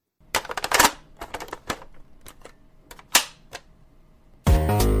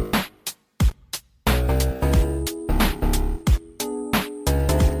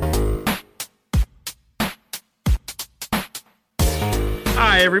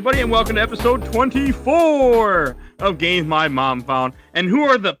Hi, everybody, and welcome to episode 24 of Games My Mom Found. And who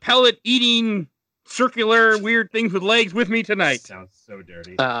are the pellet-eating, circular, weird things with legs with me tonight? Sounds so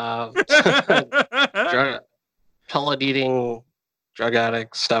dirty. Pellet-eating, drug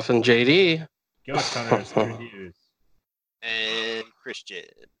addict stuff and JD. Ghost Hunters, good news. And Christian.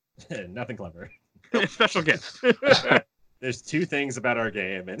 Nothing clever. Special guest. There's two things about our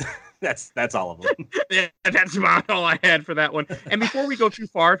game, and that's all of them. Yeah, that's about all I had for that one. And before we go too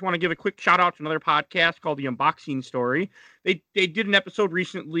far, I just want to give a quick shout out to another podcast called The Unboxing Story. They did an episode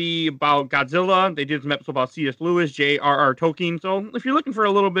recently about Godzilla. They did some episode about C.S. Lewis, J.R.R. Tolkien. So if you're looking for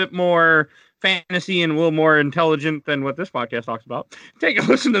a little bit more fantasy and a little more intelligent than what this podcast talks about, take a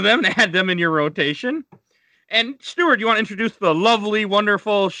listen to them and add them in your rotation. And Stuart, you want to introduce the lovely,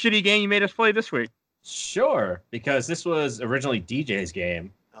 wonderful, shitty game you made us play this week? Sure, because this was originally DJ's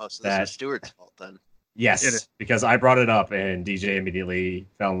game. Oh, so this was Stuart's fault then. Yes, because I brought it up and DJ immediately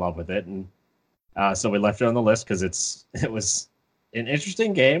fell in love with it, and so we left it on the list because it was an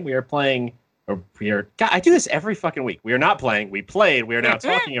interesting game. We are playing, God, I do this every fucking week. We are not playing. We played. We are now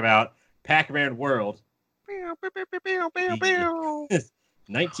talking about PacMan World.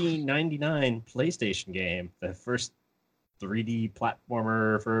 1999 PlayStation game, the first 3D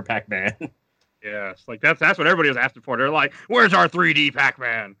platformer for Pac-Man. Yes, like that's what everybody was asking for. They're like, "Where's our 3D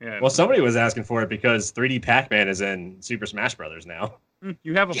Pac-Man?" Yeah. Well, somebody was asking for it because 3D Pac-Man is in Super Smash Brothers now.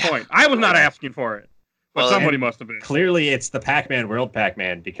 You have a point. I was not asking for it, but somebody must have been. Clearly, it's the Pac-Man World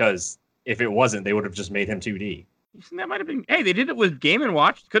Pac-Man, because if it wasn't, they would have just made him 2D. That might have been. Hey, they did it with Game &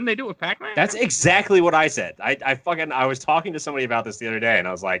 Watch. Couldn't they do it with Pac-Man? That's exactly what I said. I was talking to somebody about this the other day, and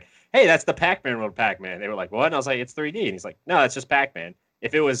I was like, "Hey, that's the Pac-Man World Pac-Man." They were like, "What?" And I was like, "It's 3D." And he's like, "No, it's just Pac-Man."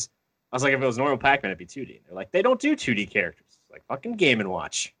 I was like, if it was normal Pac-Man, it'd be 2D. And they're like, they don't do 2D characters. It's like, fucking Game &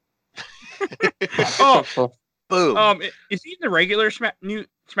 Watch. Oh, boom. Is he in the regular new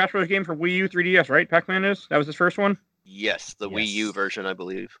Smash Bros. Game for Wii U 3DS, right? Pac-Man is? That was his first one? Yes, the Wii U version, I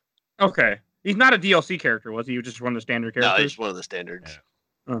believe. Okay. He's not a DLC character, was he? He was just one of the standard characters? No, he's one of the standards.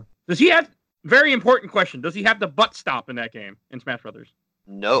 Yeah. Does he have... Very important question. Does he have the butt stop in that game, in Smash Brothers?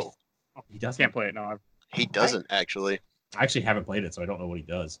 No. Oh, he doesn't. Can't play it now. He doesn't, actually. I actually haven't played it, so I don't know what he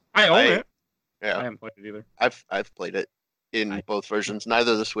does. I own it. Yeah. I haven't played it either. I've played it in both versions.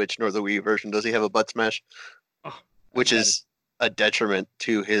 Neither the Switch nor the Wii U version does he have a butt smash, which is a detriment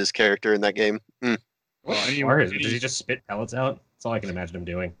to his character in that game. Well, does he just spit pellets out? That's all I can imagine him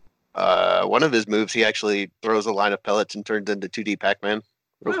doing. One of his moves, he actually throws a line of pellets and turns into 2D Pac-Man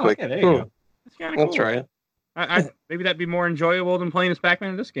real quick. Okay, there you go. That's kind of cool. That's right. Maybe that'd be more enjoyable than playing as Pac-Man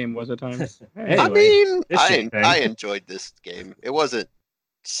in this game was at times. Anyway, I mean, I enjoyed this game. It wasn't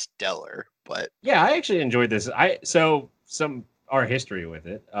stellar, but yeah, I actually enjoyed this. Our history with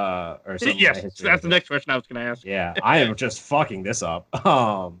it, or some yes, that's the next question I was going to ask. Yeah, I am just fucking this up.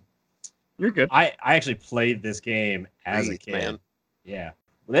 You're good. I actually played this game as a kid. Man. Yeah,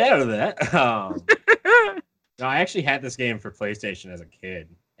 no, I actually had this game for PlayStation as a kid,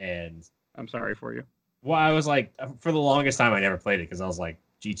 and I'm sorry for you. Well, I was like, for the longest time, I never played it because I was like,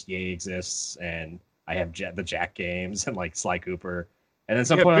 GTA exists, and I have the Jack games and like Sly Cooper, and then at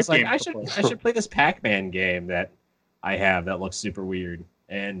some point I was like, I should play this Pac-Man game that I have that looks super weird,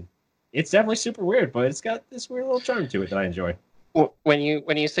 and it's definitely super weird, but it's got this weird little charm to it that I enjoy. When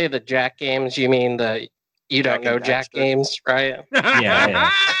you say the Jack games, you mean the you don't know Jack games, right? Yeah.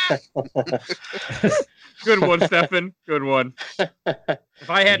 Good one, Stefan. Good one. If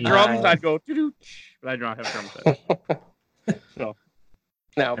I had drums, I'd go doo-doo, but I do not have drum sets. So.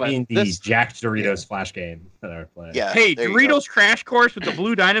 No, but I mean the Jack Doritos Flash game that I was playing. Yeah. Hey, Doritos Crash Course with the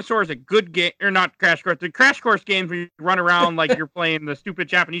blue dinosaur is a good game, or not Crash Course. The Crash Course games where you run around like you're playing the stupid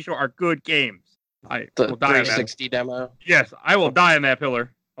Japanese show are good games. I will die on that. 360 demo. Yes, I will die on that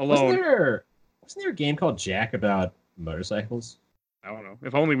pillar alone. Wasn't there a game called Jack about motorcycles? I don't know.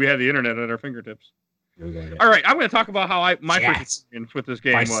 If only we had the internet at our fingertips. All right, I'm going to talk about how my first experience with this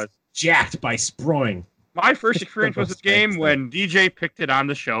game was. Jacked by Sproing. My first experience with this game when DJ picked it on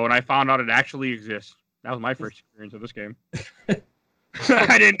the show, and I found out it actually exists. That was my first experience with this game.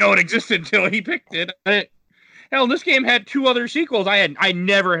 I didn't know it existed until he picked it. Hell, this game had 2 other sequels. I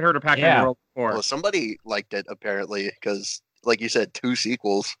never had heard of Pac-Man World before. Well, somebody liked it apparently because, like you said, 2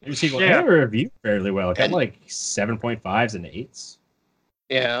 sequels. Yeah, reviewed fairly well. It got like 7.5s and 8s.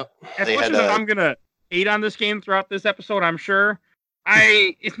 Yeah. As much as I'm gonna hate on this game throughout this episode, I'm sure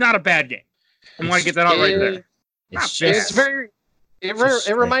it's not a bad game. I want to get that out right there.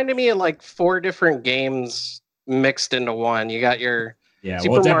 It reminded me of like 4 different games mixed into one. You got your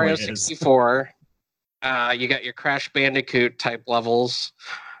Super Mario 64. You got your Crash Bandicoot type levels.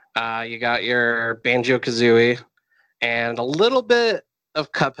 You got your Banjo-Kazooie, and a little bit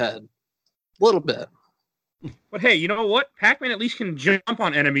of Cuphead. A little bit. But hey, you know what? Pac-Man at least can jump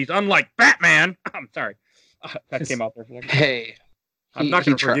on enemies, unlike Batman. I'm sorry. That came out there for a second. Hey. I'm not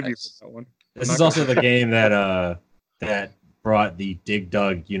going to forgive you for that one. This is also the game that brought the Dig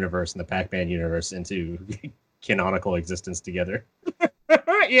Dug universe and the Pac-Man universe into canonical existence together.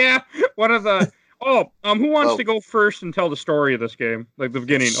 Yeah, one of the... who wants to go first and tell the story of this game? Like the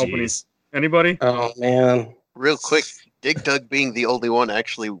beginning, opening. Anybody? Oh, man. Real quick, Dig Dug being the only one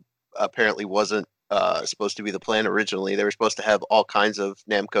actually apparently wasn't supposed to be the plan originally. They were supposed to have all kinds of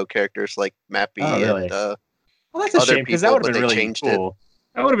Namco characters like Mappy and well, that's a shame because that would have been really cool.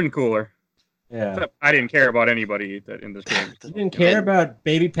 That would have been cooler. Yeah. Except I didn't care about anybody in this game. You didn't care about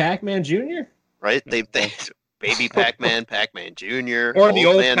Baby Pac-Man Jr.? Right? They Baby Pac-Man, Pac-Man Jr., or the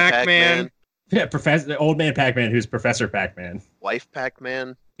old Pac-Man. Yeah, old man Pac-Man who's Professor Pac-Man. Wife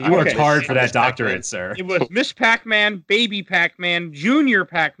Pac-Man. He worked hard for that doctorate, sir. It was Miss Pac-Man, Baby Pac-Man, Junior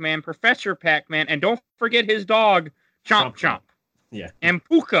Pac-Man, Professor Pac-Man, and don't forget his dog, Chomp Chomp. Yeah. And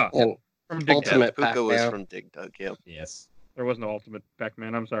Puka from Dig Dug. Yeah, Puka was from Dig Dug, yeah. Yes. There was no Ultimate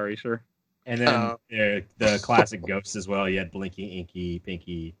Pac-Man. I'm sorry, sir. And then the classic ghosts as well. You had Blinky, Inky,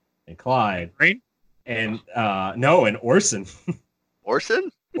 Pinky, and Clyde. Right? And and Orson.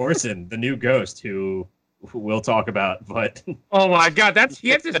 Orson? Orson, the new ghost who we'll talk about, but oh my god, he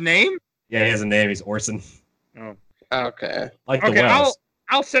has his name? Yeah, he has a name. He's Orson. Oh. Okay. Like the West.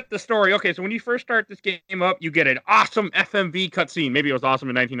 I'll set the story. Okay, so when you first start this game up, you get an awesome FMV cutscene. Maybe it was awesome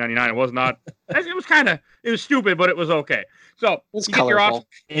in 1999. It was not. It was stupid, but it was okay. So it's colorful.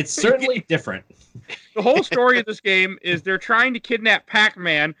 It's certainly different. The whole story of this game is they're trying to kidnap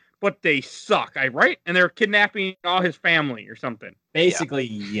Pac-Man, but they suck, right? And they're kidnapping all his family or something. Basically,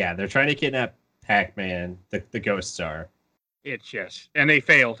 yeah, they're trying to kidnap Pac-Man. The ghosts are. It's just, and they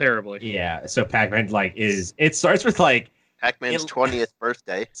fail terribly. Yeah, so Pac-Man it starts with Pac-Man's 20th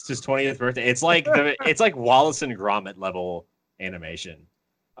birthday. It's his 20th birthday. It's like it's like Wallace and Gromit level animation.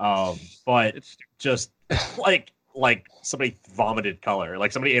 But it's just like somebody vomited color.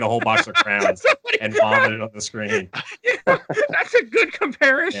 Like somebody ate a whole box of crowns and vomited on the screen. Yeah, that's a good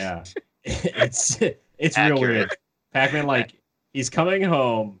comparison. Yeah. It's real weird. Pac-Man, he's coming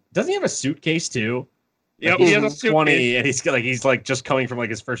home. Doesn't he have a suitcase too? Yep, he has a suitcase. 20, and he's just coming from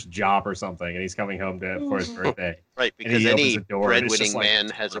his first job or something, and he's coming home for his birthday. Right, because any breadwinning man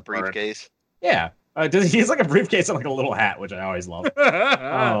has a briefcase. Yeah. He has a briefcase and a little hat, which I always love.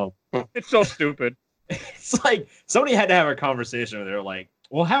 It's so stupid. It's like somebody had to have a conversation where they're like,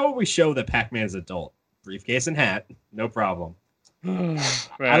 well, how would we show that Pac-Man's adult? Briefcase and hat, no problem.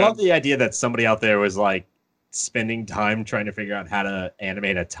 I love the idea that somebody out there was spending time trying to figure out how to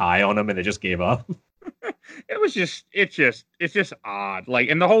animate a tie on him, and they just gave up. It's just odd.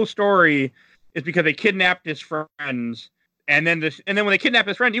 And the whole story is because they kidnapped his friends, and then when they kidnap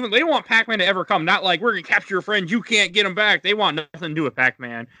his friend, even they don't want Pac-Man to ever come. Not like we're gonna capture your friend, you can't get him back. They want nothing to do with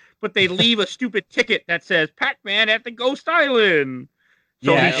Pac-Man, but they leave a stupid ticket that says Pac-Man at the Ghost Island,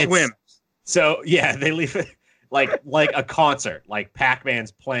 so he swims. So yeah, they leave it like a concert, like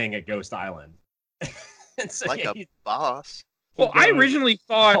Pac-Man's playing at Ghost Island. So, a boss. Well, I originally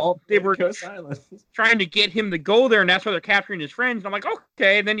thought they were trying to get him to go there, and that's why they're capturing his friends. And I'm like,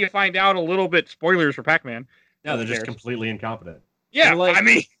 okay. And then you find out a little bit, spoilers for Pac-Man. No, they're just completely incompetent. Yeah, I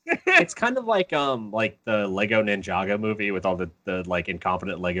mean, it's kind of like the Lego Ninjago movie with all the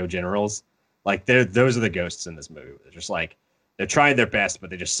incompetent Lego generals. Those are the ghosts in this movie. They're just they're trying their best, but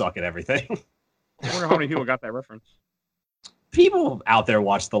they just suck at everything. I wonder how many people got that reference. People out there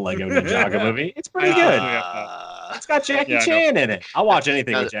watch the Lego Ninjago movie. It's pretty good. It's got Jackie Chan in it. I'll watch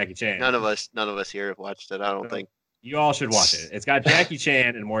anything with Jackie Chan. None of us here have watched it. I don't think. You all should watch it. It's got Jackie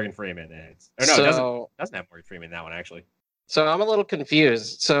Chan and Morgan Freeman in it. It doesn't have Morgan Freeman in that one actually. So I'm a little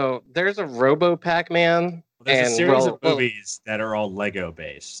confused. So there's a Robo Pac-Man. There's a series of movies that are all Lego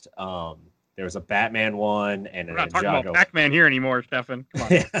based. There was a Batman one and we're not talking about Pac-Man here anymore, Stefan.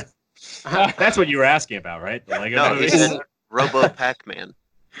 Come on. That's what you were asking about, right? The Lego movies. He said Robo Pac-Man.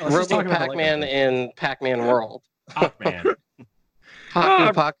 Robo Pac-Man in Pac-Man World. Pac-Man.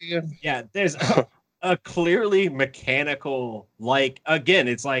 Pacu. Yeah, there's a clearly mechanical, again,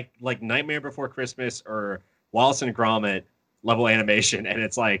 it's like Nightmare Before Christmas or Wallace and Gromit level animation, and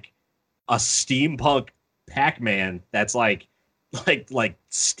it's like a steampunk Pac-Man that's like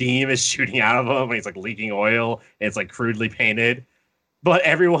steam is shooting out of him, and he's leaking oil, and it's crudely painted. But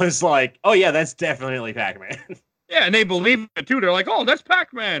everyone's like, oh yeah, that's definitely Pac-Man. Yeah, and they believe it too. They're like, oh, that's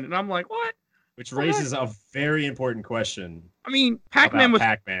Pac-Man. And I'm like, what? Which raises a very important question. I mean, Pac-Man was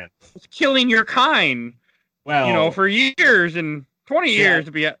killing your kind, for years and 20 years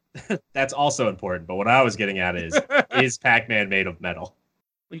to be. That's also important. But what I was getting at is Pac-Man made of metal?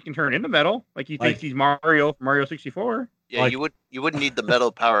 You can turn into metal, like he thinks he's Mario from Mario 64. Yeah, you wouldn't need the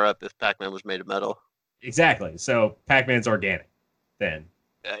metal power up if Pac-Man was made of metal. Exactly. So Pac-Man's organic, then.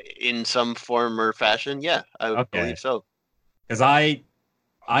 In some form or fashion, yeah, I would believe so. Because I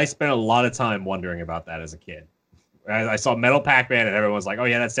spent a lot of time wondering about that as a kid. I saw metal Pac-Man, and everyone was like, "Oh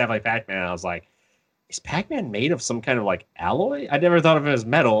yeah, that's definitely Pac-Man." And I was like, "Is Pac-Man made of some kind of like alloy?" I never thought of it as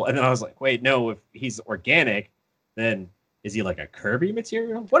metal, and then I was like, "Wait, no. If he's organic, then." Is he like a Kirby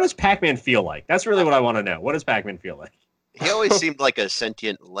material? What does Pac-Man feel like? That's really what I want to know. What does Pac-Man feel like? He always seemed like a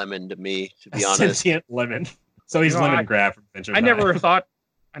sentient lemon to me, to be honest. Sentient lemon. So he's Lemon Grab from Adventure I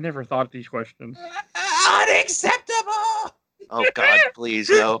never thought these questions. Unacceptable! Oh God,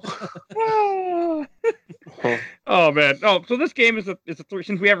 please no. Oh man. Oh, so this game is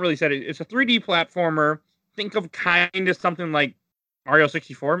since we haven't really said it, it's a 3D platformer. Think of kind of something like Mario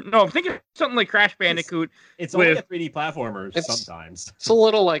 64. No, think of something like Crash Bandicoot. It's only a 3D platformer sometimes. It's a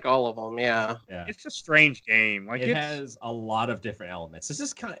little like all of them, yeah. It's a strange game. Like it has a lot of different elements.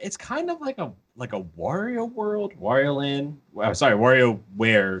 It's kind of like a Wario World, Wario Land.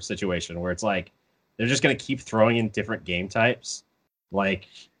 WarioWare situation where it's like they're just gonna keep throwing in different game types. Like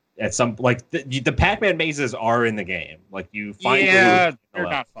at some the Pac-Man mazes are in the game. Like you find they're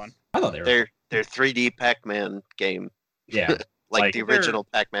not fun. I thought they were. They're 3D Pac-Man game. Yeah. Like the original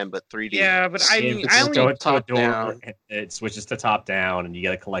Pac-Man, but 3D. Yeah, but I only go to a door, it switches to top down, and you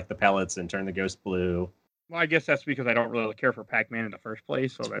got to collect the pellets and turn the ghost blue. Well, I guess that's because I don't really care for Pac-Man in the first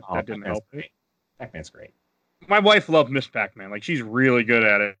place, so that didn't help. Pac-Man's great. My wife loved Miss Pac-Man. Like she's really good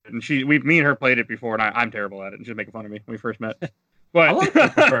at it, and me and her played it before, and I'm terrible at it, and she's making fun of me when we first met. But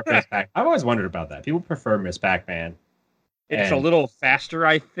prefer Miss Pac. I've always wondered about that. People prefer Miss Pac-Man. It's a little faster,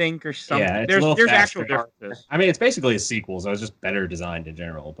 I think, or something. Yeah, there's actual differences. I mean, it's basically a sequel, so it's just better designed in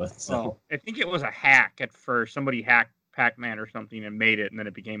general. But I think it was a hack at first. Somebody hacked Pac-Man or something and made it, and then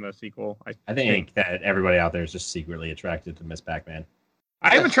it became a sequel. I think that everybody out there is just secretly attracted to Miss Pac-Man.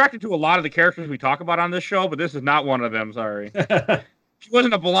 I am attracted to a lot of the characters we talk about on this show, but this is not one of them. Sorry. She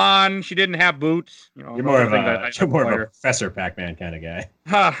wasn't a blonde. She didn't have boots. You know, you're more of a Professor Pac-Man kind of guy.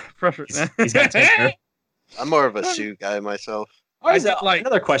 Professor. He's got tenure. I'm more of a Sue guy myself.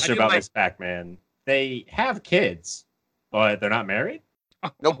 Another question about Miss Pac-Man. They have kids, but they're not married?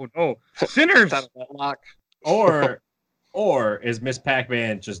 No. Sinners! Or is Miss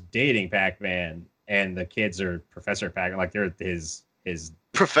Pac-Man just dating Pac-Man and the kids are Professor Pac-Man? Like they're his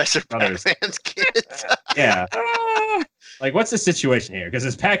Professor Pac-Man's kids? Yeah. Like what's the situation here? Because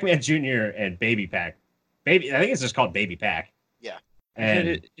it's Pac-Man Jr. and Baby Pac. I think it's just called Baby Pac. Yeah.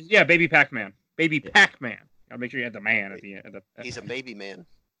 And Baby Pac-Man. Baby Pac-Man. Gotta make sure you have the man at the end. He's a baby man.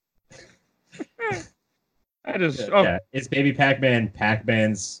 It's Baby Pac-Man.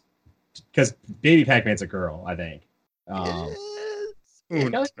 Pac-Man's because Baby Pac-Man's a girl, I think.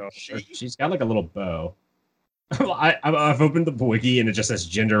 She's got like a little bow. I've opened the wiki and it just says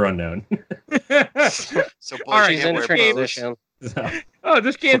gender unknown. So all right, in transition.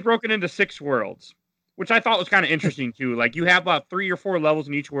 This game's broken into 6 worlds, which I thought was kind of interesting too. Like you have about 3 or 4 levels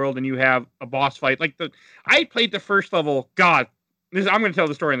in each world, and you have a boss fight. I played the first level. God, I'm going to tell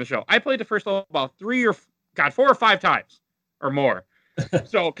the story in the show. I played the first level about 4 or 5 times or more.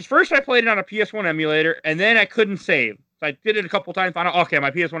 So, because first I played it on a PS1 emulator, and then I couldn't save. So I did it a couple times. Found out, okay,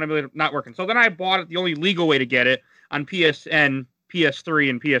 my PS1 emulator not working. So then I bought it the only legal way to get it on PSN, PS3,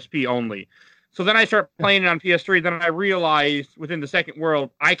 and PSP only. So then I start playing it on PS3. Then I realized within the second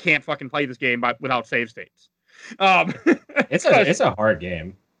world, I can't fucking play this game without save states. It's a hard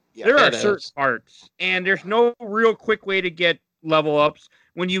game. Yeah, there are certain parts, and there's no real quick way to get level ups.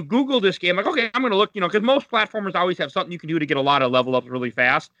 When you Google this game, like, okay, I'm going to look, because most platformers always have something you can do to get a lot of level ups really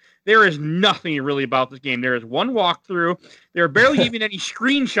fast. There is nothing really about this game. There is one walkthrough. There are barely even any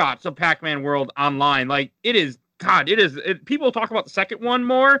screenshots of Pac-Man World online. Like, it is. People talk about the second one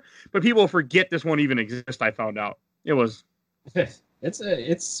more, but people forget this one even exists. I found out it was.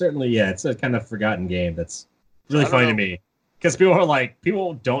 It's certainly it's a kind of forgotten game that's really funny to me because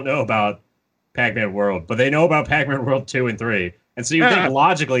people don't know about Pac-Man World, but they know about Pac-Man World 2 and 3, and so you think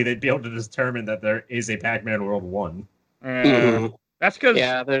logically they'd be able to determine that there is a Pac-Man World 1. That's because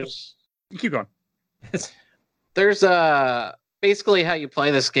there's. Keep going. There's basically how you play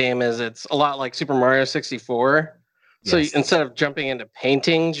this game is it's a lot like Super Mario 64. So instead of jumping into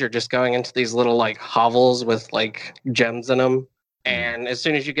paintings, you're just going into these little like hovels with like gems in them. And as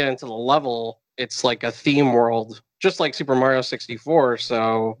soon as you get into the level, it's like a theme world, just like Super Mario 64.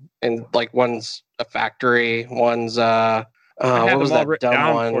 So, and like one's a factory, one's what was that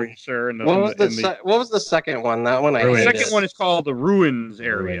dumb one? For you, sir, what was the second one? That one I hated. The second one is called the Ruins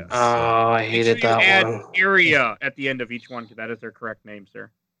area. Oh, I hated that one. Area at the end of each one, because that is their correct name,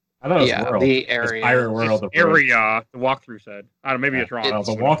 sir. I thought it was world. The area. Pirate World. Area. The walkthrough said. I don't know. Maybe it's wrong. Well,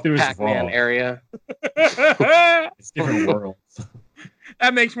 the walkthrough is Pac-Man wrong. area. It's different worlds.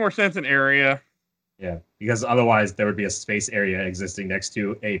 That makes more sense in area. Yeah, because otherwise there would be a space area existing next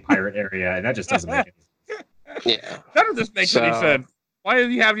to a pirate area, and that just doesn't make any sense. Yeah. None of this makes any sense. Why do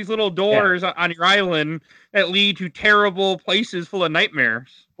you have these little doors on your island that lead to terrible places full of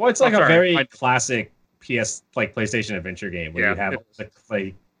nightmares? Well, it's like a very classic PlayStation adventure game where you have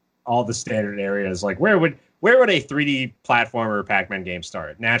all the standard areas. Like where would a 3D platformer Pac-Man game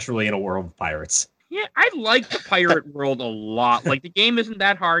start? Naturally, in a world of pirates. Yeah, I like the pirate world a lot. Like the game isn't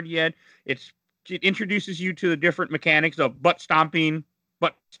that hard yet. It introduces you to the different mechanics of butt stomping, and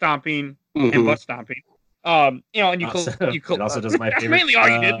butt stomping. And you it also does my favorite. That's mainly all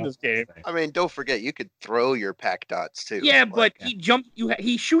you did in this game. I mean, don't forget you could throw your pack dots too. Yeah, but he jumps.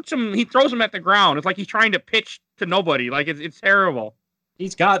 He shoots them. He throws them at the ground. It's like he's trying to pitch to nobody. Like it's terrible.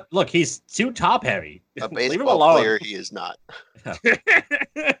 He's too top heavy. A baseball player, he is not.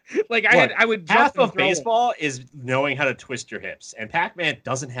 Like I would. Half of baseball is knowing how to twist your hips, and Pac-Man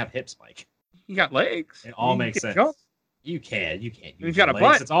doesn't have hips, Mike. He got legs. It all makes sense. Jump. You can't. He's got a legs.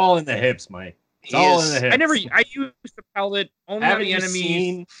 butt. It's all in the hips, Mike. It's all in the hips. I used to pellet only on the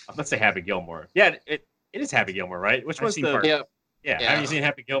enemies. Let's say Happy Gilmore. Yeah, it is Happy Gilmore, right? Which was the Yeah. Have you seen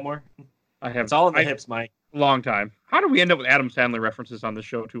Happy Gilmore? I have. It's all in the hips, Mike. Long time. How do we end up with Adam Sandler references on the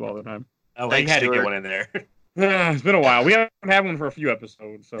show too all the time? Oh, we had to get one in there. It's been a while. We haven't had one for a few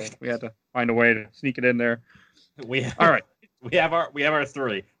episodes, so we had to find a way to sneak it in there. All right. We have our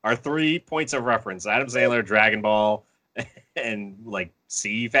 3 points of reference: Adam Sandler, Dragon Ball, and like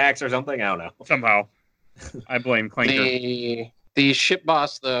C facts or something. I don't know. Somehow, I blame Clinker. The ship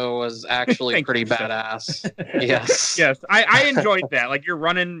boss though was actually pretty badass. Yes. Yes, I enjoyed that. Like you're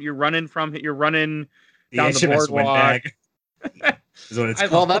running down the boardwalk. Is what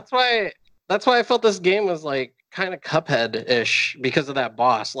it's well, that's why I felt this game was like kind of Cuphead-ish because of that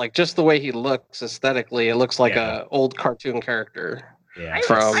boss. Like just the way he looks aesthetically, it looks like a old cartoon character. Yeah,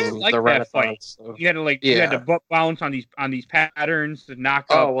 from I like the Renaissance. So. You had to you had to bounce on these patterns to knock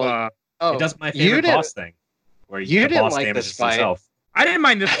up. It does my favorite boss thing, where you didn't like this fight. Himself. I didn't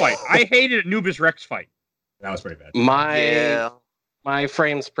mind this fight. I hated Anubis Rex fight. That was pretty bad. My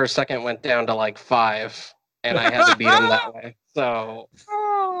frames per second went down to like 5, and I had to beat him that way. So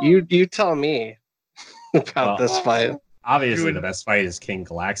you tell me about this fight. Obviously, the best fight is King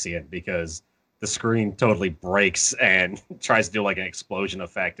Galaxian because the screen totally breaks and tries to do like an explosion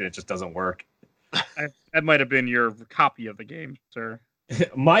effect, and it just doesn't work. That might have been your copy of the game, sir.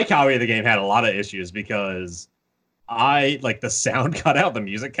 My copy of the game had a lot of issues because the sound cut out, the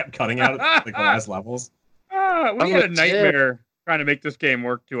music kept cutting out at the last levels. We had a nightmare trying to make this game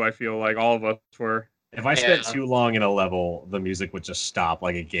work too. I feel like all of us were. If I spent too long in a level, the music would just stop,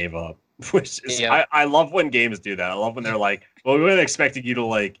 like it gave up. Which is, I love when games do that. I love when they're like, well, we weren't expecting you to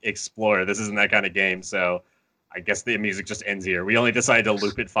like explore. This isn't that kind of game, so I guess the music just ends here. We only decided to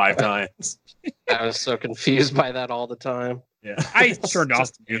loop it 5 times. I was so confused by that all the time. Yeah, I turned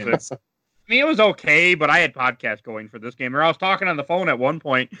off the music. I mean, it was okay, but I had podcasts going for this game. Or I was talking on the phone at one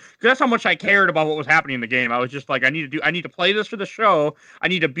point because that's how much I cared about what was happening in the game. I was just like, I need to play this for the show. I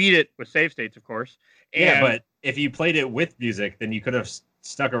need to beat it with save states, of course. And but if you played it with music, then you could have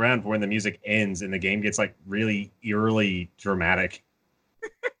stuck around for when the music ends and the game gets like really eerily dramatic.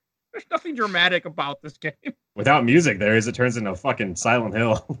 There's nothing dramatic about this game. Without music, it turns into fucking Silent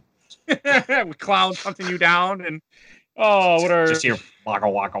Hill. With clowns hunting you down and what are just hear waka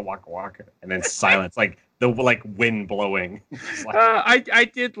waka waka waka and then silence, like the wind blowing. I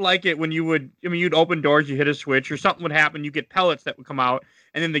did like it when you'd open doors, you hit a switch or something would happen, you get pellets that would come out,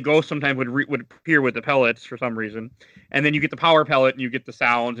 and then the ghost sometimes would appear with the pellets for some reason, and then you get the power pellet and you get the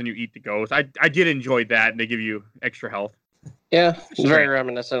sounds and you eat the ghost. I did enjoy that, and they give you extra health. Yeah, it's very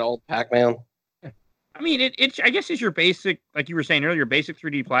reminiscent of old Pac-Man. I mean, I guess it's your basic, like you were saying earlier, basic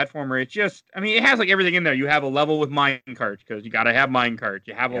 3D platformer. It's just, I mean, it has like everything in there. You have a level with mine carts because you got to have mine carts.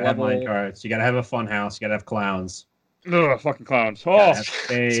 You have a level. Mine carts. You got to have a fun house. You got to have clowns. Ugh, fucking clowns. Oh,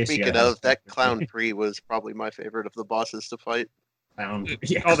 speaking of, that clown free was probably my favorite of the bosses to fight. Clown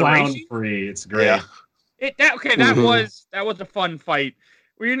free. It's great. Yeah. That was a fun fight.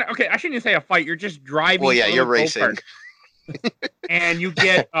 Well, I shouldn't even say a fight. You're just driving. Well, yeah, you're racing. And you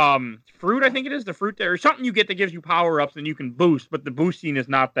get fruit, I think it is, the fruit there, or something you get that gives you power-ups and you can boost, but the boosting is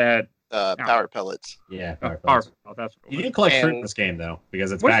not that... power pellets. Yeah, power pellets. That's what you can collect fruit in this game, though,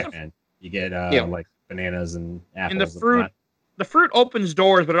 because it's Pac-Man. You get like bananas and apples. And the fruit opens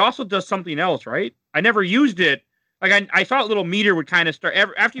doors, but it also does something else, right? I never used it. Like, I saw a little meter would kind of start...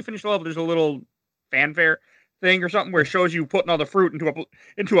 after you finish the level, there's a little fanfare thing or something where it shows you putting all the fruit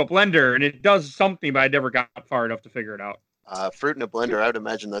into a blender, and it does something, but I never got far enough to figure it out. Fruit in a blender, I would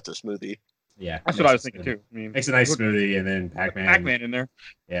imagine that's a smoothie. Yeah, that's what I was thinking too. I mean, makes a nice smoothie, and then Pac-Man in there.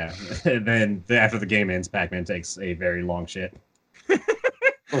 Yeah, and then after the game ends, Pac-Man takes a very long shit.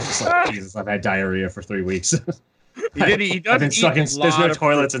 It's like, Jesus, I've had diarrhea for 3 weeks. He does. I've been stuck in. There's no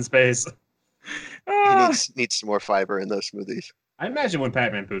toilets in space. He needs some more fiber in those smoothies. I imagine when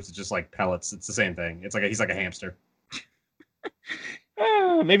Pac-Man poops, it's just like pellets. It's the same thing. It's like he's like a hamster.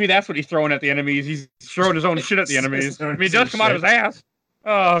 Maybe that's what he's throwing at the enemies. He's throwing his own shit at the enemies. I mean, it does come out of his ass.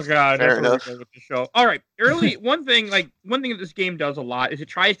 Oh god, Fair that's enough. what we go with the show. All right, one thing that this game does a lot is it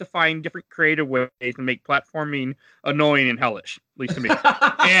tries to find different creative ways to make platforming annoying and hellish, at least to me.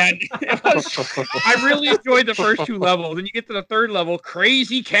 And I really enjoyed the first 2 levels. And you get to the 3rd level,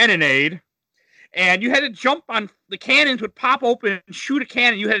 Crazy Cannonade, and you had to jump on the cannons would pop open and shoot a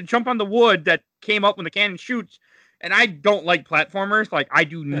cannon. You had to jump on the wood that came up when the cannon shoots. And I don't like platformers. Like I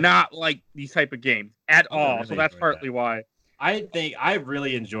do not like these type of games at all. Really, so that's partly why. I think I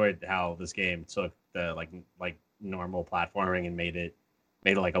really enjoyed how this game took the like normal platforming and made it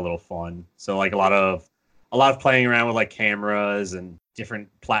like a little fun. So like a lot of playing around with like cameras and different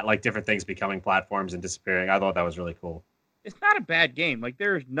things becoming platforms and disappearing. I thought that was really cool. It's not a bad game. Like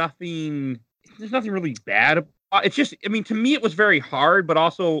there's nothing really bad about it. It's just, I mean, to me it was very hard, but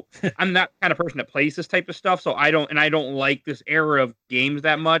also I'm not the kind of person that plays this type of stuff, so I don't like this era of games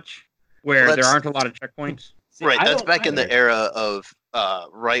that much where there aren't a lot of checkpoints. Right, that's back in the era of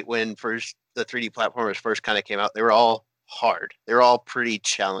right when the 3D platformers first kind of came out. They were all hard. They were all pretty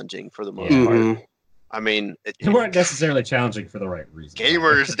challenging for the most part. I mean, they weren't necessarily challenging for the right reason.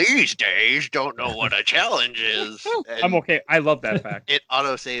 Gamers these days don't know what a challenge is. I'm okay. I love that fact. It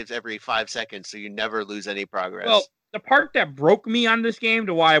auto saves every 5 seconds, so you never lose any progress. Well, the part that broke me on this game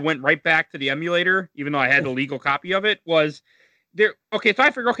to why I went right back to the emulator, even though I had the legal copy of it, was there. Okay, so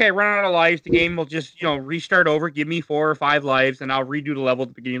I figured, I run out of lives. The game will just, restart over, give me 4 or 5 lives, and I'll redo the level at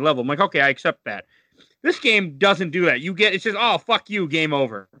the beginning level. I'm like, okay, I accept that. This game doesn't do that. It says, oh, fuck you, game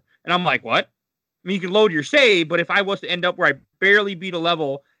over. And I'm like, what? I mean, you can load your save, but if I was to end up where I barely beat a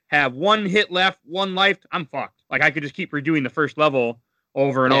level, have 1 hit left, 1 life, I'm fucked. Like, I could just keep redoing the first level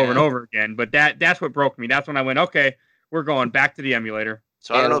over and over and over again. But that's what broke me. That's when I went, okay, we're going back to the emulator.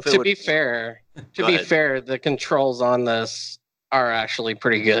 So I don't know if be fair, the controls on this are actually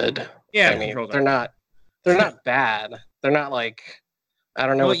pretty good. Yeah, I mean, they're not bad. They're not like, I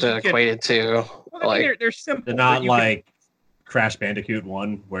don't know what to equate it to. Well, like they're simple. They're not like Crash Bandicoot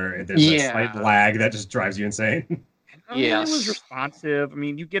 1 where there's a slight lag that just drives you insane. It was responsive. I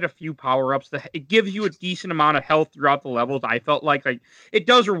mean, you get a few power-ups. It gives you a decent amount of health throughout the levels. I felt like it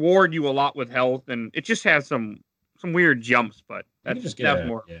does reward you a lot with health, and it just has some weird jumps, but that's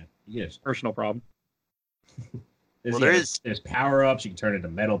more personal problem. There's power-ups. You can turn into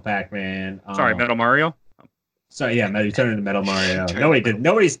Metal Pac-Man. Sorry, Metal Mario? So yeah, you turn into Metal Mario.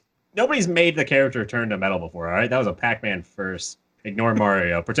 Nobody's made the character turn to metal before, all right? That was a Pac-Man first. Ignore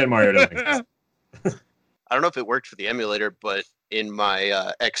Mario. Pretend Mario doesn't exist. I don't know if it worked for the emulator, but in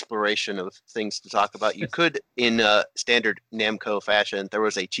my exploration of things to talk about, you could, in standard Namco fashion, there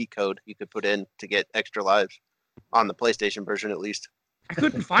was a cheat code you could put in to get extra lives on the PlayStation version, at least. I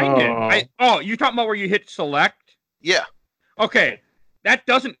couldn't find it. You're talking about where you hit select? Yeah. Okay. That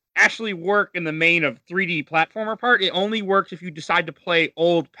doesn't actually work in the main of 3D platformer part. It only works if you decide to play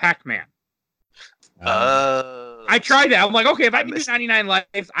old Pac-Man. I tried that. I'm like, okay, if I can do 99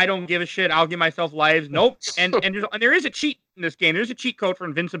 lives, I don't give a shit. I'll give myself lives. Nope. And there is a cheat in this game. There's a cheat code for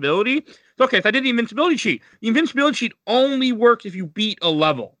invincibility. So, okay, so I did the invincibility cheat. The invincibility cheat only works if you beat a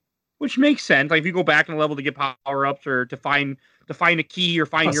level, which makes sense. Like if you go back in a level to get power-ups or to find a key or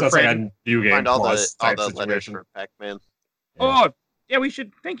find your friend. Like a new game find all the letters for Pac-Man. Yeah. Oh, yeah, we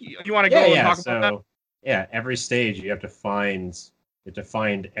should think. You want to go and talk about that? Yeah, every stage you have to find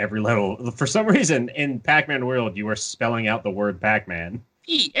every level. For some reason, in Pac-Man World, you are spelling out the word Pac-Man.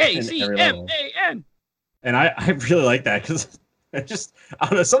 P-A-C-M-A-N. And I really like that because I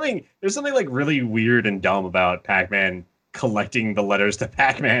don't know, there's something like really weird and dumb about Pac-Man collecting the letters to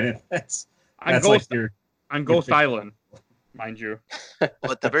Pac-Man. And that's on Ghost Island, mind you.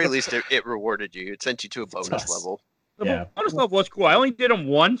 Well, at the very least, it rewarded you. It sent you to a bonus level. The bonus level was cool. I only did them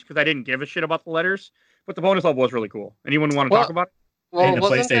once because I didn't give a shit about the letters, but the bonus level was really cool. Anyone want to talk about it? Well, in the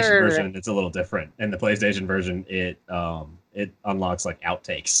PlayStation version, it's a little different. In the PlayStation version, it unlocks like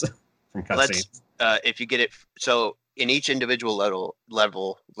outtakes from cutscenes. If you get it, so in each individual level,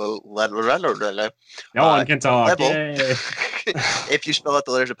 no one can talk. If you spell out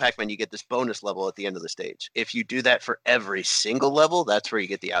the letters of Pac-Man, you get this bonus level at the end of the stage. If you do that for every single level, that's where you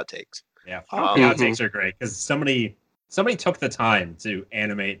get the outtakes. Yeah, the outtakes are great because somebody took the time to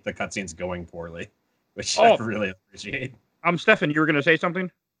animate the cutscenes going poorly, which I really appreciate. Stefan, you were going to say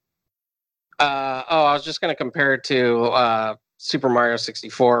something? I was just going to compare it to Super Mario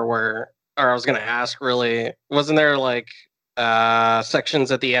 64, or I was going to ask, really, wasn't there like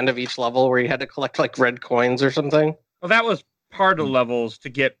sections at the end of each level where you had to collect like red coins or something? Well, that was part of the levels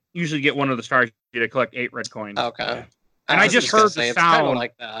to usually get one of the stars. You had to collect 8 red coins. Okay. Yeah. And I just heard the sound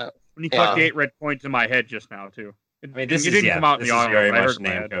like that when you collect 8 red coins in my head just now too. This is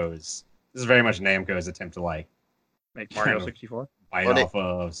very much Namco's attempt to like make Mario 64. Bite off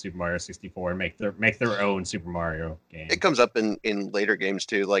of Super Mario 64 and make their own Super Mario game. It comes up in later games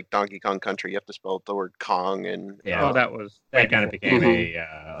too, like Donkey Kong Country. You have to spell the word Kong, and that kind of became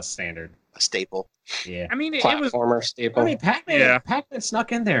a standard, a staple. Yeah, I mean, platformer staple. I mean, PacMan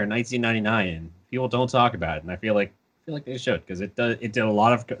snuck in there in 1999, and people don't talk about it, and I feel like they should because it did a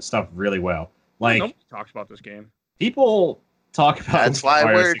lot of stuff really well. Like nobody talks about this game. People talk about that's why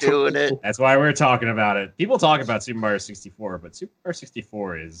we're doing it. That's why we're talking about it. People talk about Super Mario 64, but Super Mario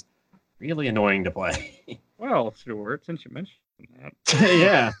 64 is really annoying to play. Well, Stuart, since you mentioned that.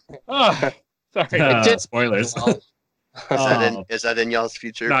 Yeah. Oh, sorry. Spoilers. Is that in y'all's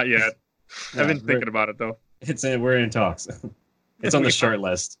future? Not yet. I've been thinking about it though. We're in talks. It's on the short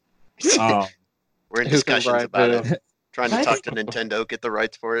list. We're in discussions about it. Trying to talk to Nintendo, get the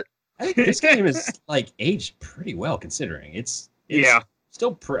rights for it. I think this game is like aged pretty well considering it's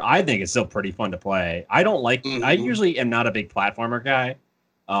still I think it's still pretty fun to play. I don't like I usually am not a big platformer guy,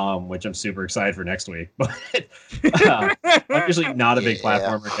 which I'm super excited for next week. But I'm usually not a big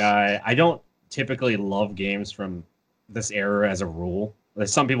platformer guy. I don't typically love games from this era as a rule.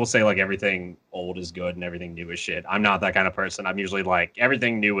 Some people say like everything old is good and everything new is shit. I'm not that kind of person. I'm usually like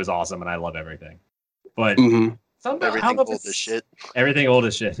everything new is awesome and I love everything. But everything old is shit. Everything old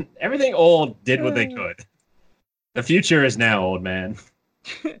is shit. Everything old did what they could. The future is now, old man.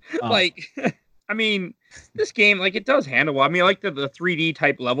 Like, I mean, this game, like, it does handle well. I mean, I like the 3D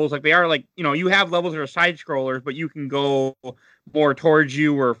type levels. Like, they are like, you have levels that are side scrollers, but you can go more towards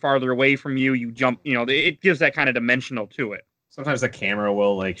you or farther away from you. You jump, it gives that kind of dimensional to it. Sometimes the camera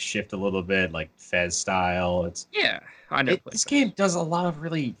will like shift a little bit, like Fez style. I know. This game does a lot of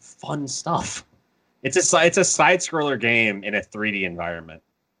really fun stuff. It's a side scroller game in a 3D environment.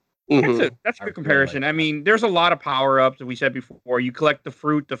 That's a good comparison. I mean, there's a lot of power-ups, as we said before. You collect the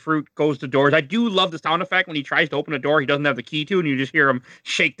fruit goes to doors. I do love the sound effect when he tries to open a door he doesn't have the key to, and you just hear him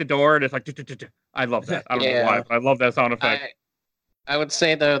shake the door, and it's like, I love that. I don't know why, but I love that sound effect. I would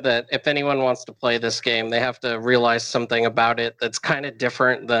say, though, that if anyone wants to play this game, they have to realize something about it that's kind of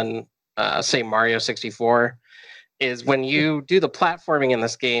different than, say, Mario 64, is when you do the platforming in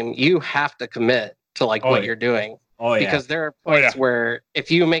this game, you have to commit to what you're doing. Because there are points where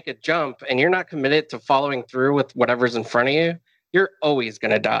if you make a jump and you're not committed to following through with whatever's in front of you, you're always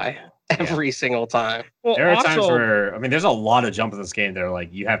going to die every single time. Well, there are times where, there's a lot of jumps in this game that are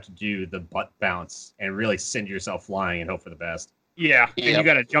like, you have to do the butt bounce and really send yourself flying and hope for the best. Yeah, and you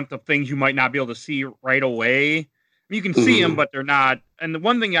got to jump to things you might not be able to see right away. You can see them, but they're not. And the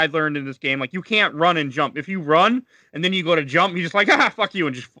one thing I learned in this game, like, you can't run and jump. If you run and then you go to jump, you're just like, fuck you,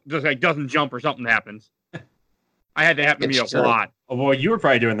 and just like doesn't jump or something happens. I had to happen to me a lot. Oh, well, you were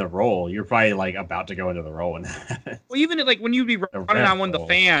probably doing the roll. You were probably like about to go into the roll. Well, even like when you'd be running on one of the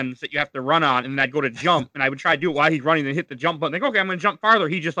fans that you have to run on, and then I'd go to jump, and I would try to do it while he's running and hit the jump button. Like, okay, I'm going to jump farther.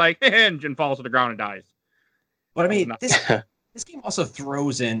 He just like, and falls to the ground and dies. But I mean, this game also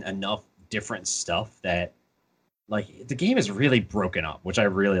throws in enough different stuff that, like, the game is really broken up, which I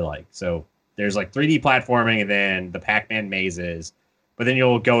really like. So there's like 3D platforming and then the Pac-Man mazes, but then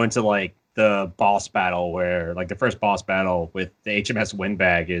you'll go into like the boss battle where like the first boss battle with the HMS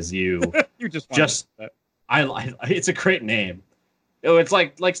Windbag is you it's a great name. It's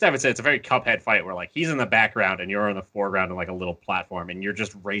like Stefan said, it's a very Cuphead fight where like he's in the background and you're in the foreground on like a little platform and you're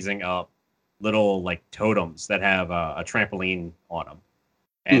just raising up little like totems that have a trampoline on them,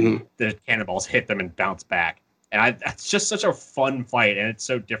 and the cannonballs hit them and bounce back. And that's just such a fun fight, and it's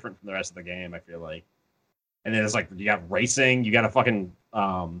so different from the rest of the game, I feel like. And then it's like you got racing, you got a fucking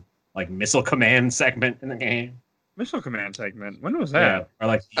like missile command segment in the game. Missile command segment? When was that? Or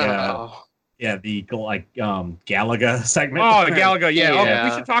like the Galaga segment. Oh, the Galaga, yeah. Okay,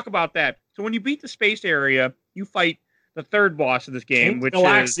 we should talk about that. So when you beat the space area, you fight the third boss of this game, which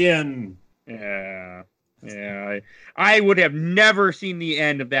Galaxian. Yeah. I would have never seen the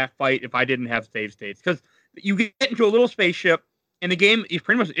end of that fight if I didn't have save states, because you get into a little spaceship, and the game is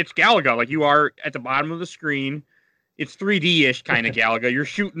pretty much, it's Galaga. Like, you are at the bottom of the screen. It's 3D-ish kind of Galaga. You're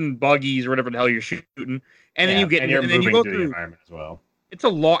shooting buggies or whatever the hell you're shooting, and then you get, and you're and then moving you go through the environment as well. It's a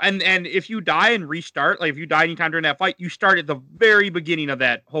long, and if you die and restart, like if you die anytime during that fight, you start at the very beginning of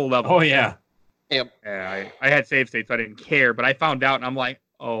that whole level. Oh yeah. Yep. Yeah, I had save states, so I didn't care, but I found out, and I'm like,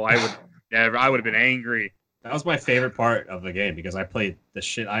 oh, I would have been angry. That was my favorite part of the game because I played the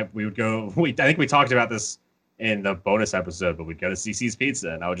shit. I think we talked about this in the bonus episode, but we'd go to CC's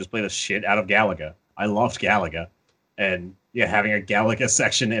Pizza and I would just play the shit out of Galaga. I loved Galaga, and yeah, having a Galaga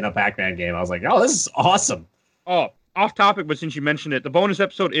section in a Pac-Man game, I was like, oh, this is awesome. Oh, off topic, but since you mentioned it, the bonus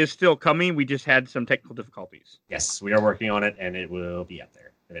episode is still coming. We just had some technical difficulties. Yes, we are working on it, and it will be up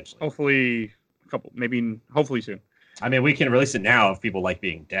there eventually. Hopefully, hopefully soon. I mean, we can release it now if people like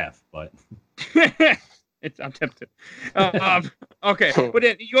being deaf, but I'm tempted. Okay, but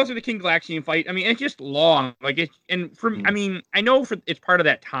then you go through the King Galaxian fight. I mean, it's just long. Like I mean, I know it's part of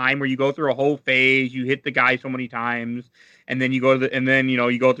that time where you go through a whole phase, you hit the guy so many times, and then you go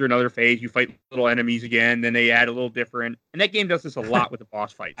you go through another phase, you fight little enemies again, then they add a little different. And that game does this a lot with the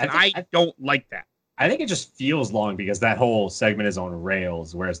boss fights, and I don't like that. I think it just feels long because that whole segment is on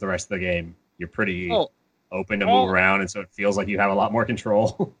rails, whereas the rest of the game you're pretty open to move around, and so it feels like you have a lot more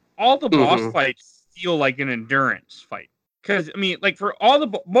control. All the boss fights feel like an endurance fight, because I mean, like for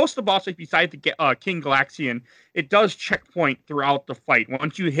most of the boss fights besides the King Galaxian, it does checkpoint throughout the fight.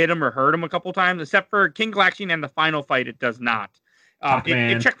 Once you hit him or hurt him a couple times, except for King Galaxian and the final fight, it does not.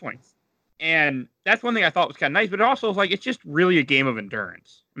 It checkpoints, and that's one thing I thought was kind of nice. But it also is like it's just really a game of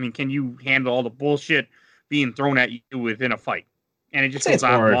endurance. I mean, can you handle all the bullshit being thrown at you within a fight? And it just goes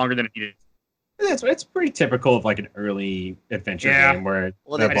on longer than it needed. It's pretty typical of like an early adventure game where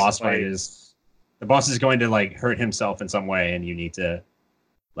the boss fight is the boss is going to like hurt himself in some way, and you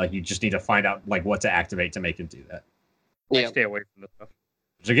just need to find out like what to activate to make him do that. Yeah, stay away from this stuff.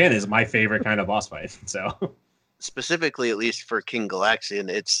 Which again is my favorite kind of boss fight. So specifically, at least for King Galaxian,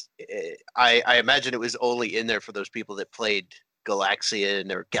 I imagine it was only in there for those people that played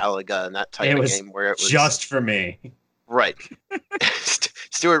Galaxian or Galaga and that type of game where it was just for me. Right.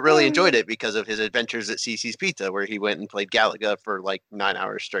 Stuart really enjoyed it because of his adventures at CC's Pizza, where he went and played Galaga for like 9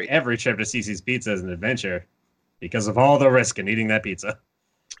 hours straight. Every trip to CC's Pizza is an adventure because of all the risk in eating that pizza.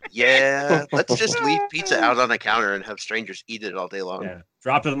 Yeah, let's just leave pizza out on the counter and have strangers eat it all day long. Yeah,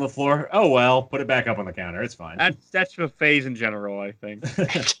 drop it on the floor. Oh well, put it back up on the counter. It's fine. That's a phase in general, I think.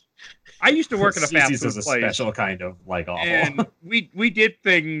 I used to work at a fast food place. Is a special kind of like awful. And we did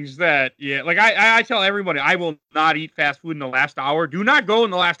things that like I tell everybody I will not eat fast food in the last hour. Do not go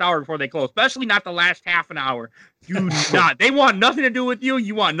in the last hour before they close, especially not the last half an hour. Do not. They want nothing to do with you.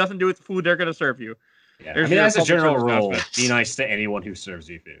 You want nothing to do with the food they're going to serve you. Yeah. I mean, as a general rule, be nice to anyone who serves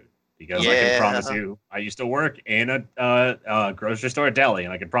you food. Because I can promise you, I used to work in a grocery store deli,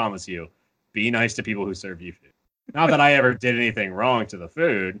 and I can promise you, be nice to people who serve you food. Not that I ever did anything wrong to the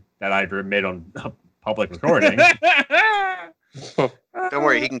food that I'd admit on public recording. Don't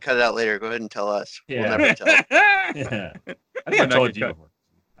worry, he can cut it out later. Go ahead and tell us. Yeah. We'll never tell. Yeah. I think I've told you before.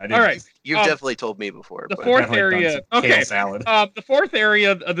 All right. You've definitely told me before. The fourth area. Okay. Salad. The fourth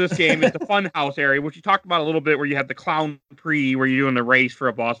area of this game is the fun house area, which you talked about a little bit, where you have the clown pre, where you're doing the race for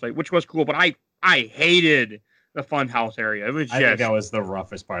a boss fight, which was cool. But I hated the fun house area. It was just, I think that was the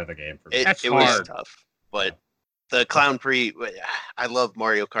roughest part of the game for me. That's hard. Was tough, but the clown pre, I love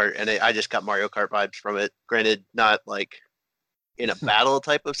Mario Kart, and I just got Mario Kart vibes from it. Granted, not like in a battle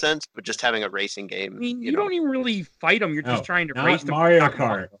type of sense, but just having a racing game. I mean, you don't even really fight them. You're just trying to race them. Mario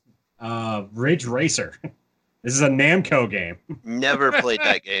Kart. Ridge Racer. This is a Namco game. Never played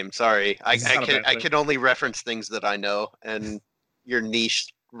that game. Sorry. I can only reference things that I know, and your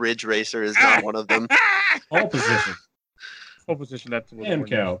niche Ridge Racer is not one of them. Pole position. Pole position, that's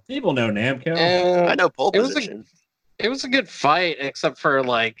Namco. People know Namco. I know pole position. It was a good fight, except for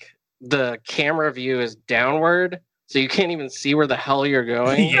like the camera view is downward, so you can't even see where the hell you're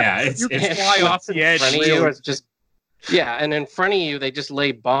going. Yeah, you can fly off the edge. And in front of you, they just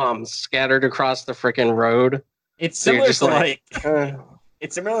lay bombs scattered across the freaking road. It's similar to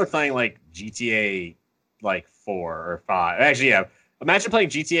it's similar to playing like GTA like 4 or 5. Actually, yeah. Imagine playing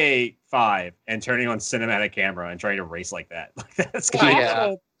GTA 5 and turning on cinematic camera and trying to race like that. Like that's kind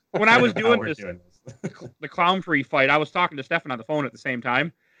of when I was doing this. The clown free fight, I was talking to Stefan on the phone at the same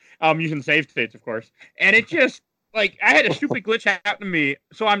time, using save states, of course, and it just like I had a stupid glitch happen to me.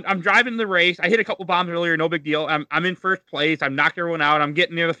 So I'm driving the race. I hit a couple bombs earlier, no big deal. I'm in first place. I'm knocked everyone out. I'm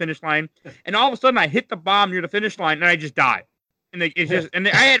getting near the finish line, and all of a sudden I hit the bomb near the finish line, and I just die. And I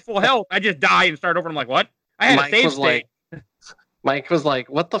had full health. I just die and start over. I'm like, what? I had a save state. Mike was like,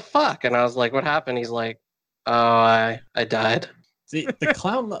 "What the fuck?" And I was like, "What happened?" He's like, "Oh, I died." See, the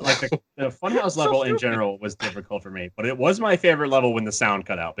clown, like the funhouse level in general was difficult for me, but it was my favorite level when the sound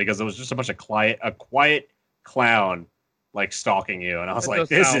cut out because it was just a bunch of quiet clown like stalking you, and I was That like, does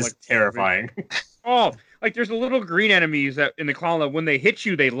this sound is like- terrifying. Oh, like there's a little green enemies that in the column that when they hit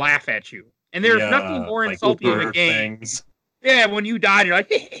you, they laugh at you. And there's nothing more like insulting in the bird game. things. Yeah, when you died, you're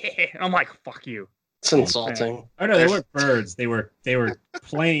like, and I'm like, fuck you. It's insulting. Oh no, they weren't birds. They were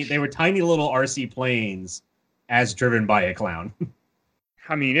plane. They were tiny little RC planes, as driven by a clown.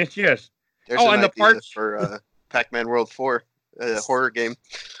 I mean, it's just. There's an idea for Pac-Man World 4, a horror game.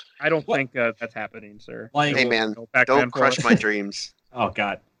 I don't think that's happening, sir. Like, Hey man, no don't crush my dreams. Oh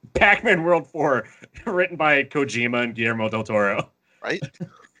god, Pac-Man World 4, written by Kojima and Guillermo del Toro. Right?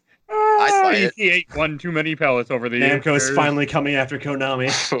 Oh, buy you it. ate one too many pellets over the years. Namco's finally coming after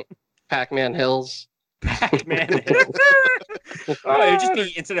Konami. Pac-Man Hills. Pac-Man. Oh, it would just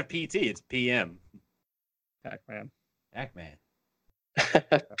be, instead of PT, it's PM. Pac-Man. Pac-Man.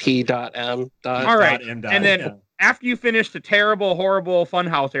 P.M. All right, and then after you finish the terrible, horrible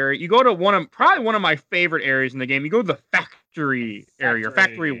funhouse area, you go to probably one of my favorite areas in the game. You go to the factory area, or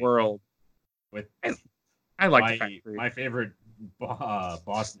factory world. I like the factory. My favorite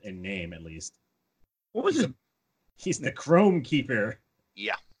boss in name, at least. What was it? He's the Chrome Keeper.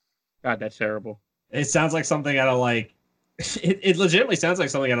 Yeah. God, that's terrible. It sounds like something out of like. It legitimately sounds like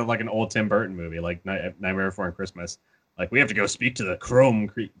something out of like an old Tim Burton movie, like Nightmare Before Christmas. Like, we have to go speak to the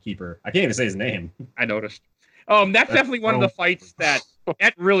Chrome Keeper. I can't even say his name. I noticed. That's definitely one of the fights that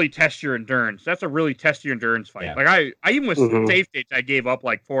really tests your endurance. That's a really test your endurance fight. Yeah. Like I even with save states, I gave up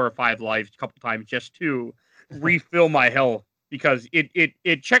like 4 or 5 lives a couple times just to refill my health because it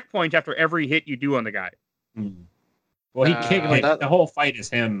checkpoints after every hit you do on the guy. Well, he kicked the whole fight is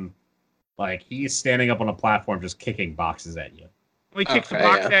him. Like, he's standing up on a platform just kicking boxes at you. Well, he kicks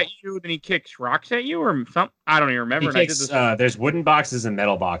rocks at you, then he kicks rocks at you, or something. I don't even remember. He kicks, there's wooden boxes and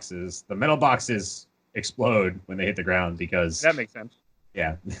metal boxes. The metal boxes explode when they hit the ground because that makes sense.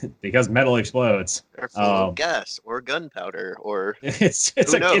 Yeah, because metal explodes. They're full of gas or gunpowder, or it's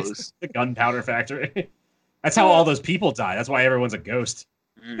who knows? It's the gunpowder factory. That's how all those people die. That's why everyone's a ghost.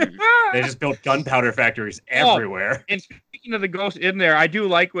 They just built gunpowder factories everywhere. And speaking of the ghosts in there, I do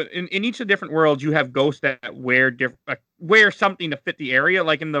like what in each of the different worlds you have ghosts that wear something to fit the area.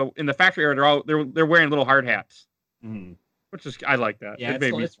 Like in the factory area, they're wearing little hard hats, which is I like that. Yeah, it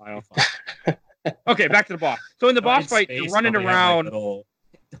made me smile. Okay, back to the boss. So in the boss fight, you're running around.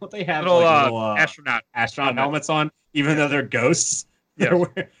 Don't they have little astronaut helmets on, even though they're ghosts? Yeah.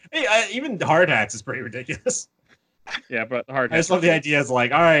 Even hard hats is pretty ridiculous. Yeah, but hard. I just love the idea. Is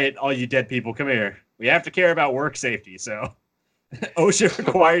like, all right, all you dead people, come here. We have to care about work safety. So OSHA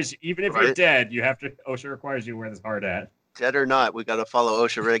requires, even if you're dead, OSHA requires you to wear this hard hat. Dead or not, we got to follow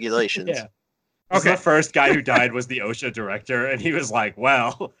OSHA regulations. Yeah. Okay. The first guy who died was the OSHA director, and he was like,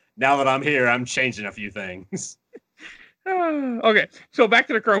 well, now that I'm here, I'm changing a few things. Okay, so back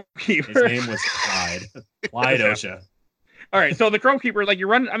to the Chrome Keeper. His name was Clyde. Clyde OSHA. All right, so the Chrome Keeper, like you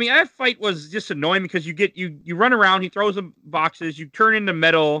run. I mean, that fight was just annoying because you run around. He throws the boxes. You turn into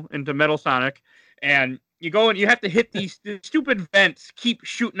Metal Sonic, and you go and you have to hit these stupid vents. Keep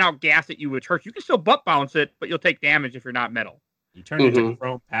shooting out gas at you, which hurts. You can still butt bounce it, but you'll take damage if you're not metal. You turned into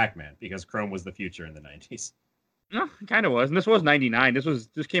Chrome Pac-Man because Chrome was the future in the 90s. No, it kind of was, and this was 99.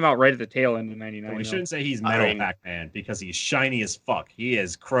 This came out right at the tail end of 99. Well, we shouldn't say he's Metal Pac-Man because he's shiny as fuck. He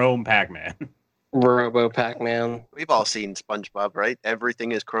is Chrome Pac-Man. Robo Pac-Man. We've all seen SpongeBob, right?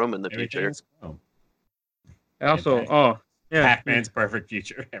 Everything is Chrome in the future. Chrome. Also, Pac-Man's perfect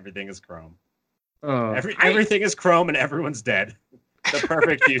future. Everything is Chrome. Oh, everything is Chrome and everyone's dead. The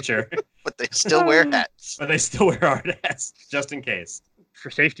perfect future. But they still wear hats. But they still wear hard hats, just in case.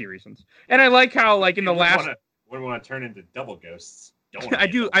 For safety reasons. And I like how, like, in the last... Wouldn't want to turn into double ghosts. I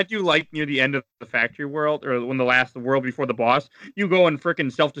do like near the end of the factory world, or when the world before the boss, you go and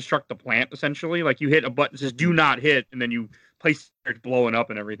freaking self-destruct the plant, essentially. Like, you hit a button that says, do not hit, and then you place it blowing up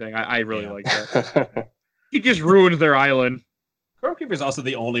and everything. I really like that. He just ruins their island. Chrome Keeper is also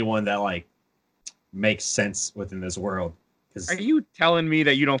the only one that, like, makes sense within this world. Are you telling me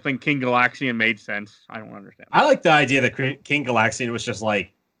that you don't think King Galaxian made sense? I don't understand. I like the idea that King Galaxian was just,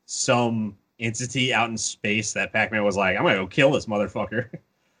 like, some entity out in space that Pac-Man was like, I'm gonna go kill this motherfucker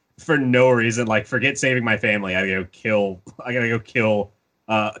for no reason. Like, forget saving my family. I gotta go kill.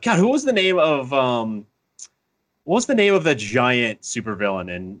 God, who was the name of what's the name of the giant supervillain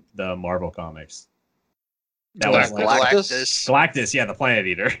in the Marvel comics? That was Galactus. Galactus, yeah, the Planet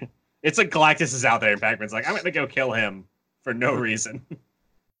Eater. It's like Galactus is out there, and Pac-Man's like, I'm gonna go kill him for no reason.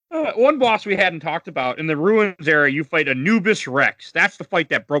 One boss we hadn't talked about in the Ruins area, you fight Anubis Rex. That's the fight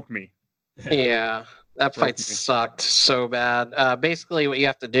that broke me. Yeah, that fight sucked so bad. Basically, what you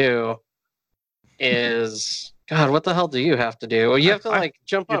have to do is... God, what the hell do you have to do? Well, you have to, like,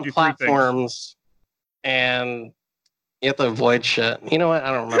 jump on platforms and You have to avoid shit. You know what?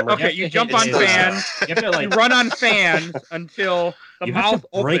 I don't remember. Okay, you jump on fans. You have to you run on fans until the mouth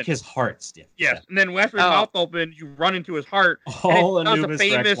opens. Break his heart, Steve. Yes, and then after his mouth opens, you run into his heart. All Anubis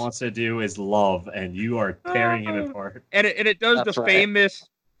Rex wants to do is love, and you are tearing him apart. And it does the famous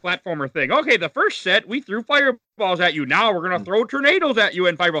platformer thing. Okay, the first set, we threw fireballs at you. Now we're going to throw tornadoes at you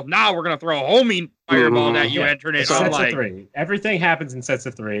and fireballs. Now we're going to throw homing fireballs at you and tornadoes. Sets of 3. Everything happens in sets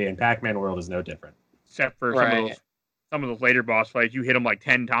of 3, and Pac-Man World is no different. Except for some of those later boss fights, you hit them like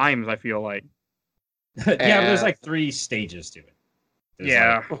 10 times, I feel like. But there's like 3 stages to it.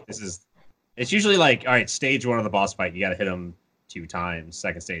 It's usually like, all right, stage 1 of the boss fight, you got to hit them 2 times.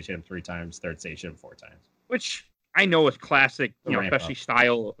 Second stage, hit them 3 times. Third stage, hit them 4 times. Which I know is classic, especially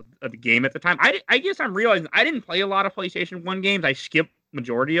style of the game at the time. I guess I'm realizing I didn't play a lot of PlayStation 1 games. I skipped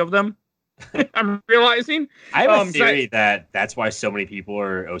majority of them. I'm realizing. I have a theory that's why so many people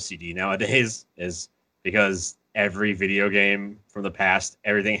are OCD nowadays, is because every video game from the past,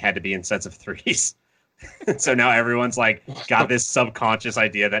 everything had to be in sets of 3s. So now everyone's like got this subconscious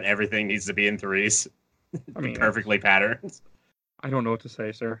idea that everything needs to be in 3s. I mean, perfectly patterned. I don't know what to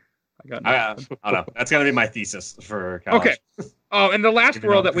say, sir. I don't know. That's gonna be my thesis for college. Okay. Oh, and the last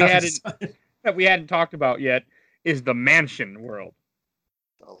world that we hadn't talked about yet is the mansion world.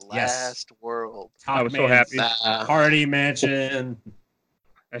 The last world. I was so happy. Party mansion.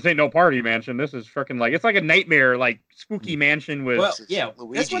 This ain't no party mansion. This is freaking like, it's like a nightmare, like spooky mansion with. Well, yeah,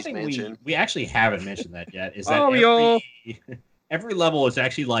 that's one thing we actually haven't mentioned that yet. Is that every level is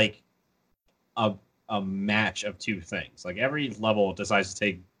actually like a match of 2 things. Like every level decides to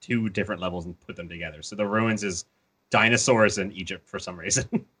take 2 different levels and put them together. So the ruins is dinosaurs in Egypt for some reason.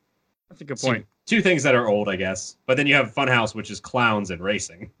 That's a good point. 2 things that are old, I guess. But then you have Funhouse, which is clowns and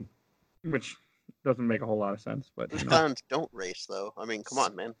racing. Which doesn't make a whole lot of sense, but clowns don't race though. I mean, come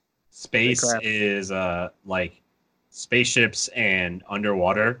on, man. Space is like spaceships and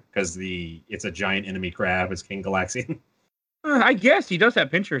underwater because it's a giant enemy crab. It's King Galaxian. I guess he does have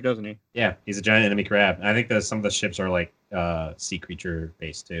Pincher, doesn't he? Yeah, he's a giant enemy crab. I think that some of the ships are like sea creature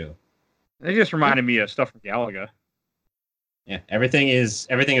based too. They just reminded me of stuff from Galaga. Yeah, everything is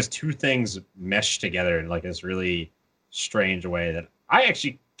 2 things meshed together in like this really strange way that I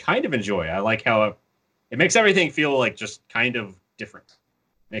actually kind of enjoy. I like how it makes everything feel like just kind of different.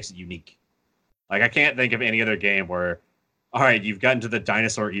 Makes it unique. Like I can't think of any other game where, all right, you've gotten to the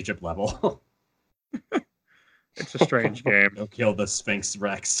dinosaur Egypt level. It's a strange game. Go kill the Sphinx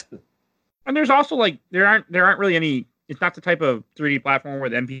Rex. And there's also like there aren't really any. It's not the type of 3D platform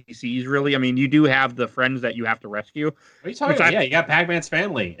with NPCs really. I mean, you do have the friends that you have to rescue. What are you talking about? Yeah, you got Pac-Man's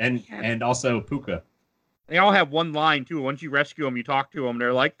family and also Puka. They all have one line too. Once you rescue them, you talk to them.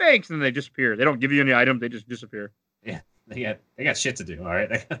 They're like, "Thanks," and they disappear. They don't give you any items. They just disappear. Yeah, they got shit to do. All right,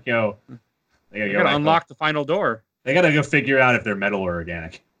 they gotta unlock the final door. They gotta go figure out if they're metal or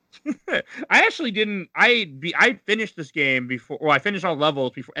organic. I actually didn't. I finished this game before. Well, I finished all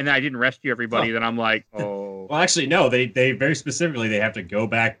levels before, and then I didn't rescue everybody. Then I'm like, oh. Well, actually, no. They very specifically they have to go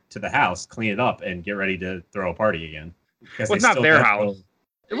back to the house, clean it up, and get ready to throw a party again. Well, it's not their house.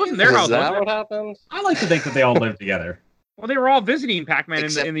 It wasn't their house. Is that what happened? I like to think that they all lived together. Well, they were all visiting Pac-Man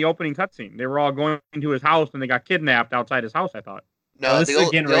in the opening cutscene. They were all going to his house, and they got kidnapped outside his house, I thought. No, the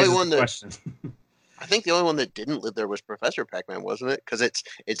only one that... I think the only one that didn't live there was Professor Pac-Man, wasn't it? Because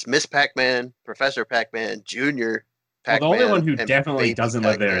it's Miss Pac-Man, Professor Pac-Man, Junior Pac-Man. Well, the only one who definitely doesn't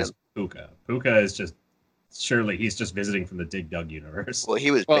live there is Puka. Puka is just... Surely he's just visiting from the Dig Dug universe. Well, he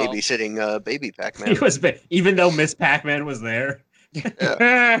was babysitting baby Pac-Man. He was even though Miss Pac-Man was there.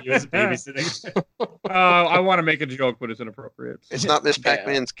 Yeah. He was babysitting. I want to make a joke, but it's inappropriate. It's not Miss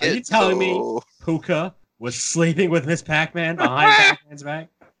Pac-Man's kid. Are you telling me Puka was sleeping with Miss Pac-Man behind Pac-Man's back?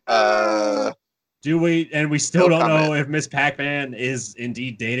 We still don't know if Miss Pac-Man is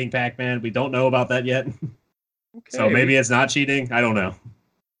indeed dating Pac-Man. We don't know about that yet. Okay. So maybe it's not cheating. I don't know.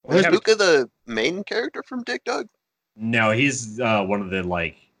 Is Puka the main character from Dig Dug? No, he's one of the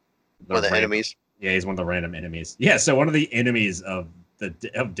enemies. Yeah, he's one of the random enemies. Yeah, so one of the enemies of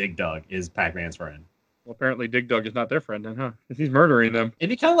Dig Dug is Pac-Man's friend. Well, apparently Dig Dug is not their friend then, huh? Because he's murdering them.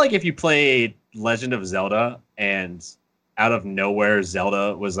 It'd be kind of like if you played Legend of Zelda and out of nowhere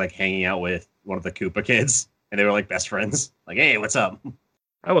Zelda was like hanging out with one of the Koopa kids and they were like best friends. Like, hey, what's up?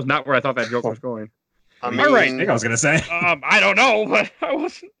 That was not where I thought that joke was going. All right. I think I was going to say. I don't know, but I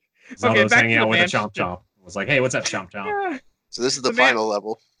wasn't. Zelda was hanging out with a Chomp Chomp. It was like, hey, what's up, Chomp Chomp? Yeah. So this is the final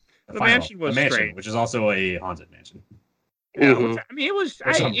level. The mansion was strange. Which is also a haunted mansion. Yeah, I mean, it was.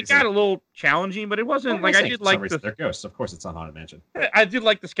 It got a little challenging, but it wasn't I did like they're ghosts. Of course, it's a haunted mansion. I did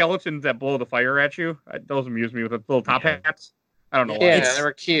like the skeletons that blow the fire at you. Those amused me with the little top hats. I don't know. Yeah, they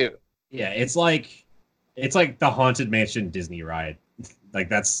were cute. Yeah, it's like It's like the Haunted Mansion Disney ride. Like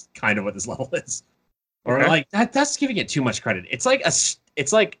that's kind of what this level is. Or like that's giving it too much credit. It's like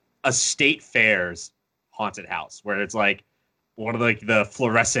a state fair's haunted house where it's like one of the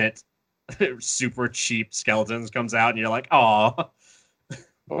fluorescent super cheap skeletons comes out and you're like, oh.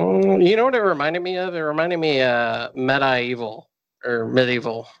 You know what it reminded me of? It reminded me medieval.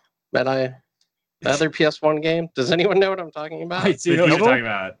 The other PS1 game. Does anyone know what I'm talking about? I do know what you're talking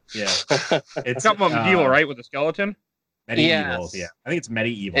about. Yeah. It's got medieval, right? With the skeleton? Medieval, yes. yeah. I think it's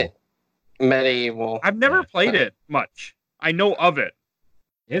medieval. Medieval. I've never played it much. I know of it.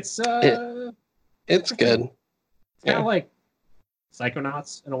 It's good. It's kind of like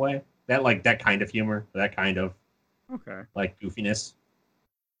Psychonauts in a way. That kind of humor, that kind of like goofiness.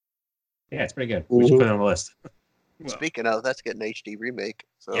 Yeah, it's pretty good. We should put it on the list. Well, speaking of, that's getting an HD remake.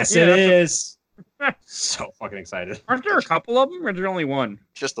 So. Yes, it is. So fucking excited. Aren't there a couple of them, or is there only one?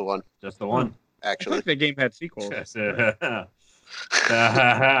 Just the one. Just the one. Actually. I think the game had sequels. Inside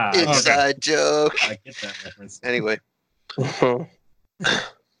joke. I get that reference. Anyway.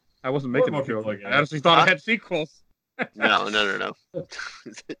 I wasn't making a joke. I honestly thought it had sequels. No.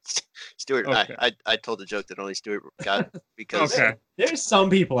 Stuart, I told a joke that only Stuart got because there's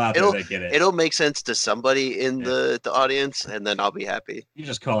some people out there that get it. It'll make sense to somebody in the audience, and then I'll be happy. You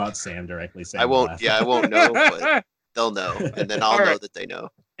just call out Sam directly. Sam I won't know, but they'll know, and then I'll know that they know.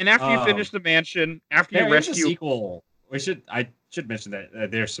 And after you finish the mansion, after you rescue a sequel, I should mention that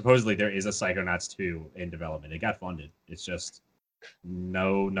there is a Psychonauts 2 in development. It got funded. It's just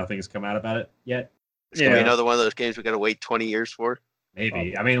nothing's come out about it yet. It's gonna be another one of those games we gotta wait 20 years for.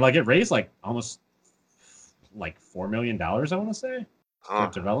 Maybe. I mean, like it raised almost $4 million. I want to say for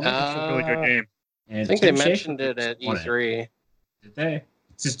development. It's a really good game. And I think they mentioned it at E3. Did they?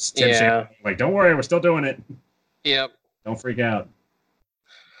 It's just Tim Schafer, like, don't worry, we're still doing it. Yep. Don't freak out.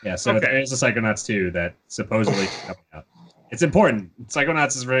 Yeah. So there's a Psychonauts 2 that supposedly is coming out. It's important.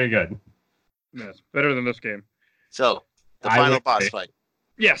 Psychonauts is very good. Yes, better than this game. So the final boss fight.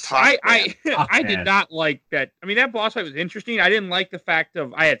 Yes, I did not like that. I mean, that boss fight was interesting. I didn't like the fact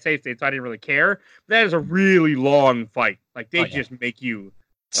of I had save states, so I didn't really care. But that is a really long fight. Like they just make you.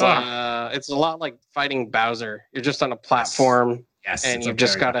 It's a lot like fighting Bowser. You're just on a platform, and you've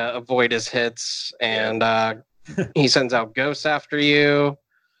just got to avoid his hits. And he sends out ghosts after you.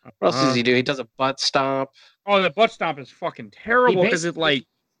 What else does he do? He does a butt stomp. Oh, the butt stomp is fucking terrible because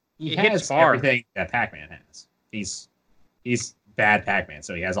he has everything that PacMan has. He's bad PacMan,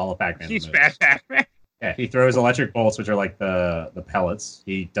 so he has all the PacMan. He's bad PacMan. Yeah, he throws electric bolts, which are like the pellets.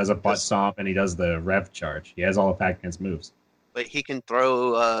 He does a butt stomp, and he does the rev charge. He has all of PacMan's moves. But he can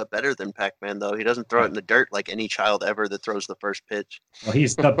throw better than PacMan, though. He doesn't throw it in the dirt like any child ever that throws the first pitch. Well,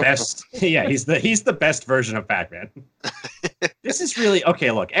 he's the best. Yeah, he's the best version of PacMan. This is really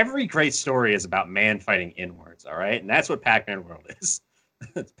okay. Look, every great story is about man fighting inwards. All right, and that's what PacMan World is.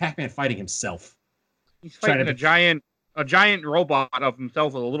 It's PacMan fighting himself. He's fighting a giant robot of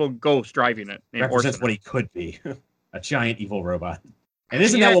himself with a little ghost driving it. Represents what he could be. A giant evil robot. And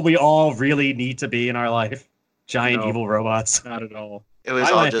isn't that what we all really need to be in our life? Giant evil robots? Not at all. It was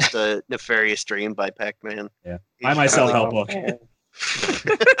all just a nefarious dream by PacMan. Yeah. Buy my self-help book.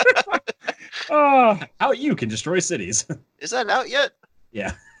 How you can destroy cities. Is that out yet?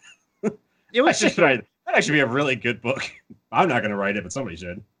 Yeah. It was that'd actually be a really good book. I'm not going to write it, but somebody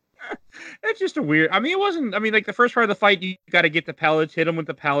should. It's just a weird. I mean, it wasn't. I mean, like the first part of the fight, you got to get the pellets, hit them with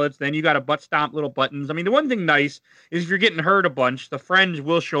the pellets. Then you got to butt stomp little buttons. I mean, the one thing nice is if you're getting hurt a bunch, the friends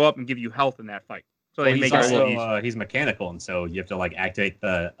will show up and give you health in that fight. So they make it a little easier. He's mechanical, and so you have to activate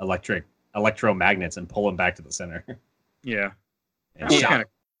the electromagnets and pull him back to the center. Yeah.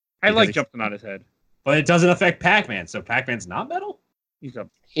 I like jumping on his head. But it doesn't affect PacMan, so PacMan's not metal? He's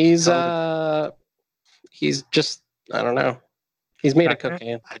just, I don't know. He's made of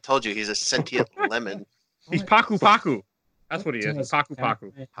cocaine. I told you, he's a sentient lemon. He's Paku Paku. That's what he is. Paku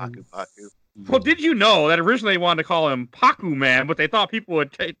Paku. Paku Paku. Well, did you know that originally they wanted to call him Paku Man, but they thought people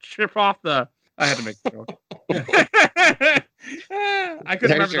would trip off the... I had to make the joke. I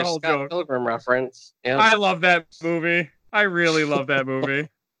couldn't remember the whole joke. Pilgrim reference. Yeah. I love that movie. I really love that movie.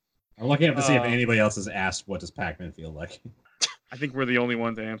 I'm looking up to see if anybody else has asked, what does Pac-Man feel like? I think we're the only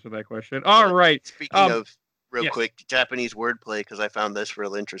ones to answer that question. All right. Speaking of, quick, Japanese wordplay, because I found this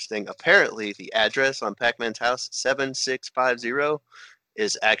real interesting. Apparently, the address on Pac-Man's house, 7650,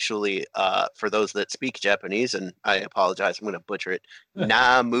 is actually, for those that speak Japanese, and I apologize, I'm going to butcher it,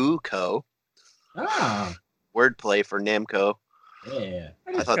 Namuko. Wordplay for Namco. Yeah.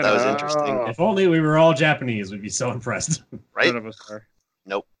 I thought that was interesting. If only we were all Japanese, we'd be so impressed. Right? None of us are.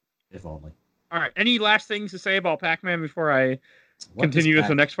 Nope. If only. All right. Any last things to say about Pac-Man before I continue with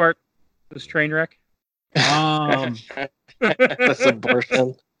the next part? This train wreck? This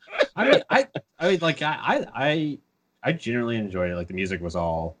abortion. I mean, like I generally enjoyed it. Like the music was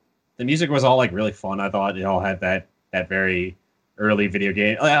all like really fun. I thought it all had that very early video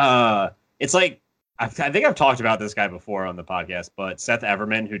game. It's like I think I've talked about this guy before on the podcast, but Seth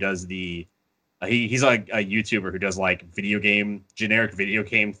Everman, who does the he's like a YouTuber who does like generic video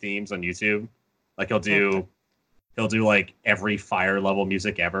game themes on YouTube. Like he'll do like every fire level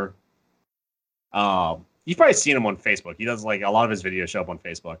music ever. You've probably seen him on Facebook. He does like a lot of his videos show up on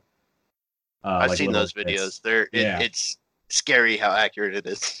Facebook. I've like seen those videos. It's scary how accurate it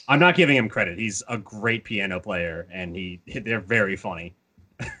is. I'm not giving him credit. He's a great piano player, and they're very funny.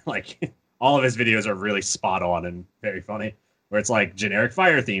 Like all of his videos are really spot on and very funny. Where it's like generic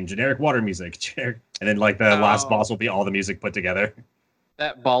fire theme, generic water music, and then like the last boss will be all the music put together.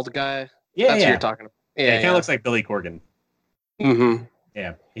 That bald guy. Yeah, That's what you're talking about. Yeah, he kind of looks like Billy Corgan. Mm-hmm.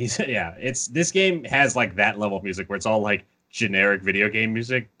 Yeah, this game has like that level of music where it's all like generic video game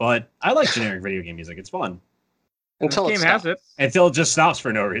music, but I like generic video game music. It's fun. Until this game has it. Until it just stops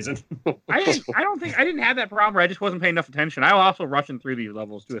for no reason. I didn't have that problem where I just wasn't paying enough attention. I was also rushing through these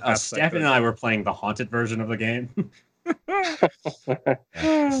levels too. Steph and I were playing the haunted version of the game.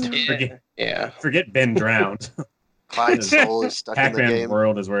 Forget Ben drowned. Clyde's soul is stuck in the game.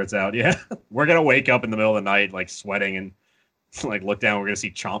 World is where it's out. Yeah, we're gonna wake up in the middle of the night like sweating and like look down. We're gonna see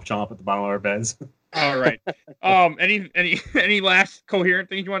Chomp Chomp at the bottom of our beds. All right. Any last coherent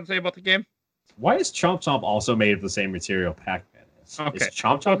things you want to say about the game? Why is Chomp Chomp also made of the same material PacMan is? Okay. Is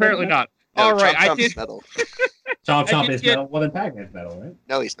Chomp Chomp apparently not. No, all right, Chomp Chomp's metal. Chomp Chomp is metal. Well, then PacMan's metal, right?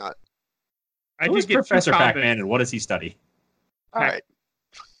 No, he's not. Who is Professor PacMan, and what does he study? All right.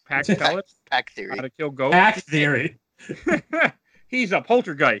 Pack pellets. Pack theory. How to kill ghosts. Pack theory. He's a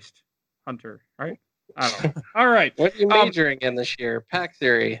poltergeist hunter, right? I don't know. All right. What are you majoring in this year? Pack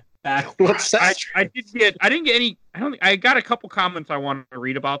theory. What's that? I didn't get any. I got a couple comments I wanted to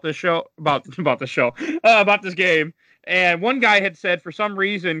read about this show, about this game. And one guy had said for some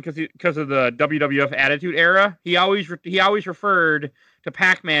reason, because of the WWF Attitude Era, he always referred to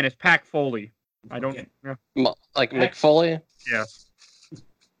Pac-Man as Pac Foley. I don't like Mick Foley. Yeah,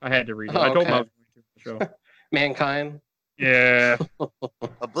 I had to read it. I told him I was going to the show. Mankind. Yeah.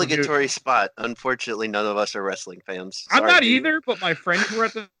 Obligatory spot. Unfortunately, none of us are wrestling fans. I'm not either, but my friends were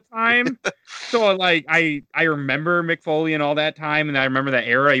at the time. So like I remember Mick Foley and all that time, and I remember that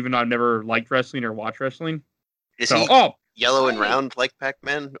era, even though I've never liked wrestling or watched wrestling. Is he yellow and round like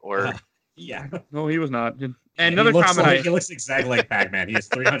Pac-Man? Or yeah. No, he was not. And another comment he looks exactly like Pac-Man. He is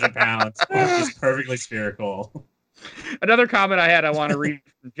 300 pounds. He's perfectly spherical. Another comment I want to read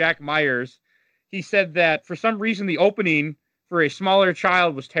from Jack Myers. He said that for some reason the opening for a smaller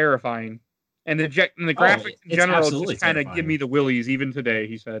child was terrifying, and the graphics in general just kind of give me the willies even today.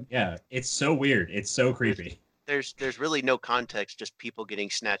 He said, "Yeah, it's so weird. It's so creepy." There's really no context, just people getting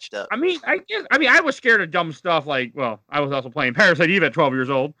snatched up. I was scared of dumb stuff like, well, I was also playing Parasite Eve at 12 years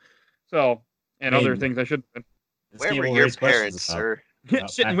old, so other things I should. Where were your parents, sir?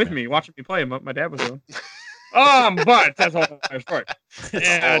 Sitting with me, watching me play. My dad was doing. But that's a whole other story.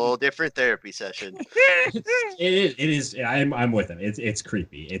 A whole different therapy session. It is. I'm with him. It's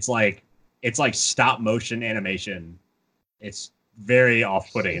creepy. It's like stop motion animation. It's very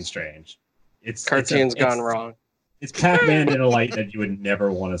off-putting and strange. Cartoons gone wrong. It's Pac-Man in a light that you would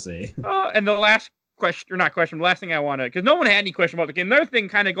never want to see. And the last question, or not question, the last thing I want to, because no one had any question about the game. Another thing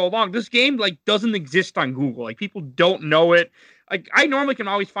kind of go along. This game doesn't exist on Google. People don't know it. I normally can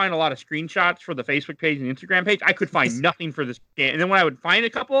always find a lot of screenshots for the Facebook page and Instagram page. I could find nothing for this game. And then when I would find a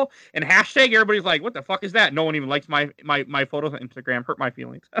couple and hashtag, everybody's like, what the fuck is that? No one even likes my photos on Instagram. Hurt my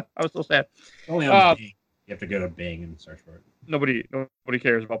feelings. I was so sad. Only on Bing. You have to go to Bing and search for it. Nobody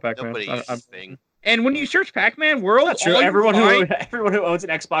cares about Pac-Man. Nobody uses Bing. And when you search Pac-Man World, that's true. Everyone who owns an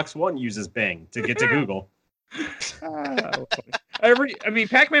Xbox One uses Bing to get to Google.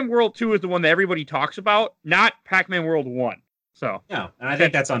 Pac-Man World 2 is the one that everybody talks about, not Pac-Man World 1. So no, and I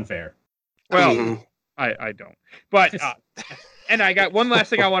think that's unfair. Well, I don't. But and I got one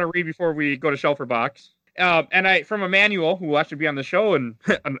last thing I want to read before we go to Shelfer Box. And from Emmanuel, who will actually be on the show in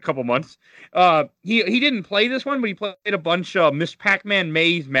a couple months, he didn't play this one, but he played a bunch of Miss Pac-Man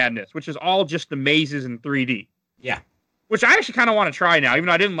Maze Madness, which is all just the mazes in 3D. Yeah. Which I actually kind of want to try now. Even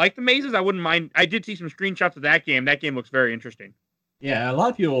though I didn't like the mazes, I wouldn't mind. I did see some screenshots of that game. That game looks very interesting. Yeah, a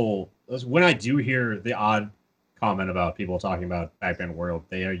lot of people, when I do hear the odd comment about people talking about Pac-Man World,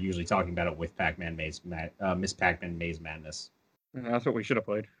 they are usually talking about it with Miss Pac-Man Maze Madness. That's what we should have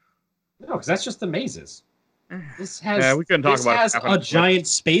played. No, because that's just the mazes. This we couldn't talk about a giant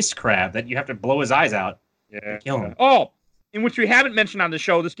space crab that you have to blow his eyes out. Yeah. Kill him. Oh, in which we haven't mentioned on the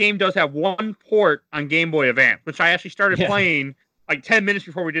show, this game does have one port on Game Boy Advance, which I actually started playing like 10 minutes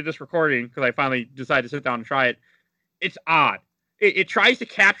before we did this recording because I finally decided to sit down and try it. It's odd. It tries to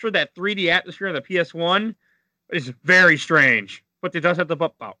capture that 3D atmosphere of the PS1. It's very strange, but it does have the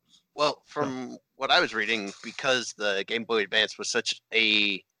bump outs. Well, from what I was reading, because the Game Boy Advance was such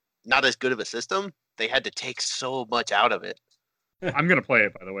a not as good of a system, they had to take so much out of it. I'm gonna play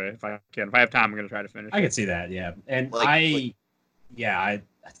it, by the way, if I can. If I have time, I'm gonna try to finish. I can see that, yeah. And I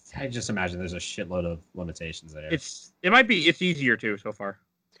just imagine there's a shitload of limitations there. It's easier too so far.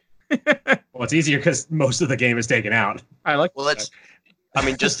 Well, it's easier because most of the game is taken out. I like. Well, I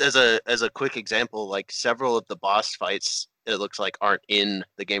mean, just as a quick example, like several of the boss fights, it looks like aren't in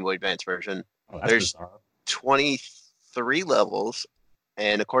the Game Boy Advance version. Oh, that's There's bizarre. 23 levels,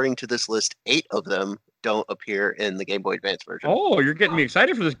 and according to this list, 8 of them don't appear in the Game Boy Advance version. Oh, you're getting me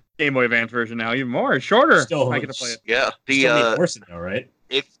excited for this Game Boy Advance version now, even more. It's shorter. Still, I get to play it. Yeah, You still meet Orson though, right?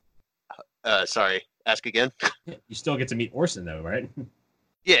 Sorry, ask again. You still get to meet Orson though, right?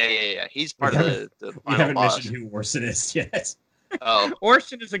 Yeah. He's part of the You final haven't boss. mentioned who Orson is yet. Oh,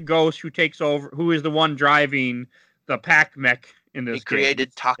 Orson is a ghost who takes over, who is the one driving the pack mech in this he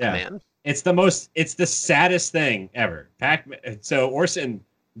created game. PacMan. It's the saddest thing ever. So Orson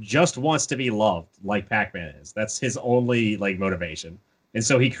just wants to be loved like Pac-Man is. That's his only like motivation. And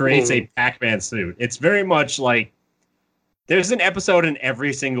so he creates a Pac-Man suit. It's very much like there's an episode in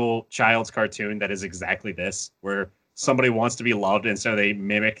every single child's cartoon that is exactly this, where somebody wants to be loved and so they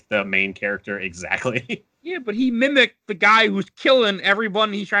mimic the main character exactly. Yeah, but he mimicked the guy who's killing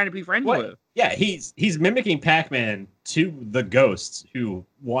everyone he's trying to be friends with. Yeah, he's mimicking Pac-Man to the ghosts who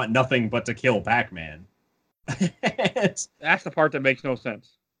want nothing but to kill Pac-Man. That's the part that makes no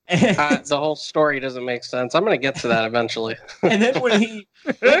sense. The whole story doesn't make sense. I'm going to get to that eventually. And then when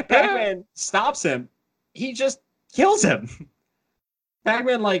Pac-Man stops him, he just kills him.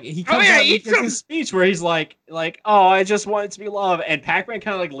 Pac-Man, like, he comes out and gives his speech where he's like, oh, I just wanted to be loved. And Pac-Man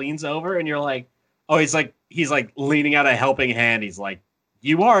kind of like leans over and you're like, oh, he's like leaning out a helping hand. He's like,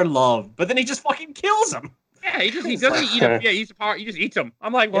 you are loved. But then he just fucking kills him. Yeah, he doesn't eat him. Yeah, he just eats him.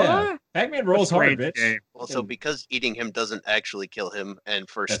 I'm like, what? Yeah. Pac-Man rolls hard, bitch. Game. Also, because eating him doesn't actually kill him, and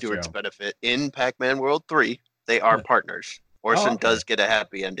for That's Stuart's true. benefit, in Pac-Man World 3, they are partners. Orson okay. does get a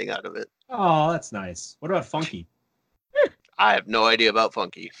happy ending out of it. Oh, that's nice. What about Funky? I have no idea about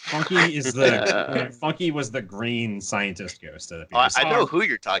Funky. Funky is Funky was the green scientist ghost. I know who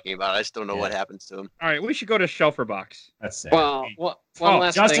you're talking about. I just don't know what happens to him. All right, we should go to Shelfer Box. That's sad. Well, one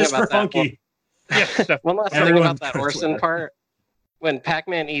last thing justice about for Funky. One last thing about that Orson part. When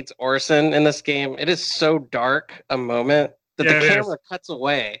Pac-Man eats Orson in this game, it is so dark a moment that the camera cuts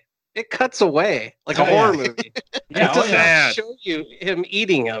away. It cuts away like a horror movie. Yeah, it doesn't show you him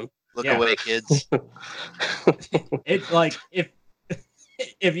eating him. Look away, kids. It's like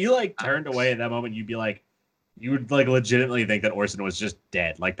if you like turned away at that moment, you'd be like, you would like legitimately think that Orson was just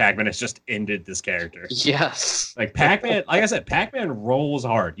dead. Like Pac-Man has just ended this character. Yes. Like Pac-Man, like I said, Pac-Man rolls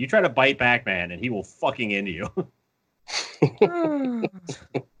hard. You try to bite Pac-Man and he will fucking end you.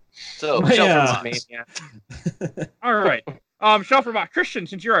 So, Shelfer's All right. Shelfer Box. Christian,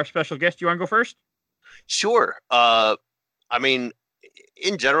 since you're our special guest, do you want to go first? Sure. I mean,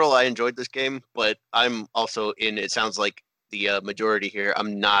 in general, I enjoyed this game, but I'm also it sounds like the majority here,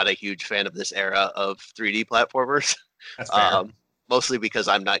 I'm not a huge fan of this era of 3D platformers. That's fair. Mostly because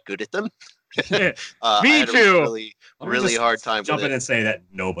I'm not good at them. Me I had too. a really hard time jump with in it. and say that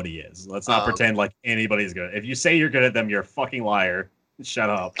nobody is. Let's not pretend like anybody's good. If you say you're good at them, you're a fucking liar. Shut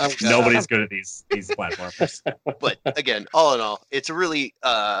up. Nobody's good at these platformers. But again, all in all, it's a really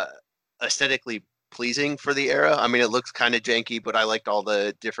aesthetically pleasing for the era. I mean, it looks kind of janky, but I liked all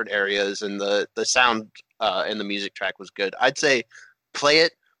the different areas, and the sound and the music track was good. I'd say play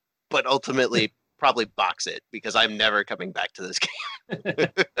it, but ultimately probably box it, because I'm never coming back to this game.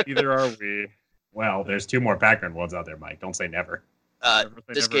 Either are we. Well, there's 2 more Pac-Man worlds out there, Mike. Don't say never.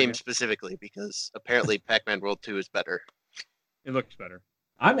 This game specifically, because apparently Pac-Man World 2 is better. It looks better.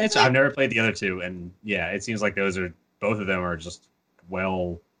 I've never played the other 2, and yeah, it seems like both of them are just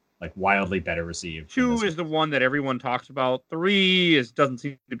wildly better received. 2 is the one that everyone talks about. 3 doesn't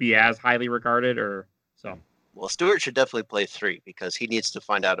seem to be as highly regarded, or so. Well, Stuart should definitely play 3, because he needs to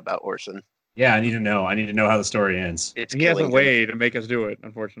find out about Orson. Yeah, I need to know how the story ends. He has a way to make us do it,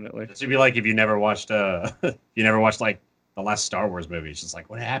 unfortunately. It should be like if you never watched like the last Star Wars movie. It's just like,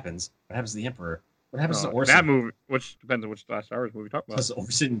 what happens? What happens to the Emperor? What happens to Orson? That movie, which depends on which last Star Wars movie we talk about.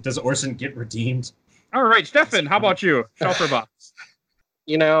 Does Orson get redeemed? All right, Stefan, how about you? Shelfer Box.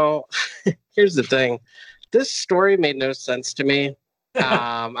 You know, here's the thing. This story made no sense to me.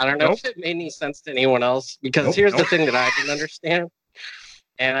 I don't know if it made any sense to anyone else, because here's the thing that I didn't understand,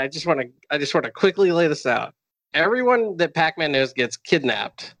 and I just want to quickly lay this out. Everyone that Pac-Man knows gets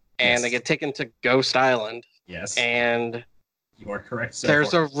kidnapped, and they get taken to Ghost Island. Yes. And you are correct. So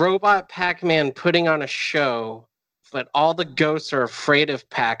there's a robot Pac-Man putting on a show, but all the ghosts are afraid of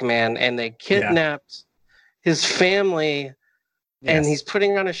Pac-Man, and they kidnapped his family, and he's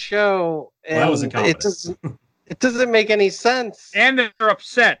putting on a show. And that was incompetence. It doesn't make any sense. And they're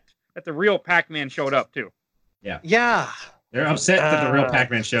upset that the real Pac-Man showed up too. Yeah. They're upset that the real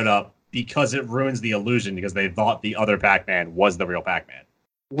Pac-Man showed up because it ruins the illusion, because they thought the other Pac-Man was the real Pac-Man.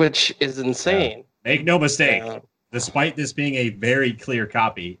 Which is insane. Make no mistake. Despite this being a very clear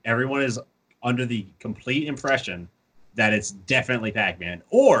copy, everyone is under the complete impression that it's definitely Pac-Man.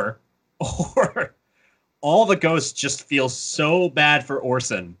 Or all the ghosts just feel so bad for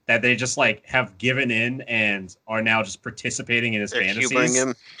Orson that they just like have given in and are now just participating in his fantasies. Humoring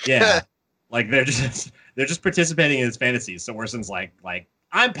him. Yeah. Like they're just participating in his fantasies. So Orson's like,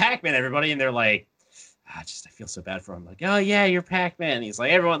 I'm Pac-Man, everybody, and they're like, I feel so bad for him. Like, oh yeah, you're Pac-Man. And he's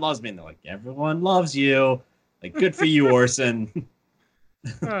like, everyone loves me, and they're like, everyone loves you. Like, good for you, Orson.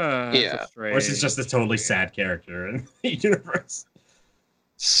 Orson's just a totally sad character in the universe.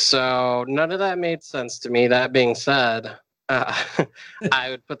 So none of that made sense to me. That being said, I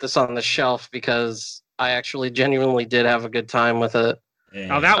would put this on the shelf because I actually genuinely did have a good time with it.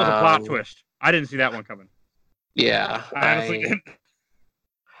 Now that was a plot twist. I didn't see that one coming. Yeah. I honestly didn't.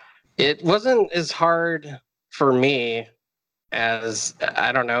 It wasn't as hard for me as,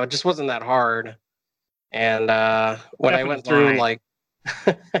 I don't know, it just wasn't that hard. And when I went through,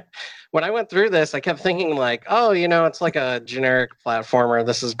 when I went through this, I kept thinking like, oh, it's like a generic platformer.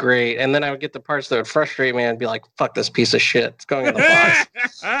 This is great. And then I would get the parts that would frustrate me and be like, fuck this piece of shit. It's going in the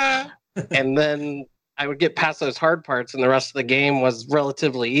box. And then I would get past those hard parts and the rest of the game was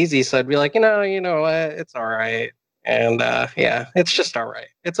relatively easy. So I'd be like, you know what? It's all right. And it's just all right.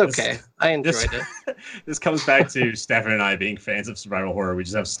 It's okay. I enjoyed it. This comes back to Stefan and I being fans of survival horror. We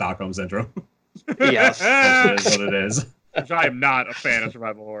just have Stockholm Syndrome. Yes. That's what it is. Which I am not a fan of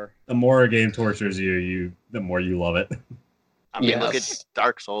survival horror. The more a game tortures you, the more you love it. I mean, look at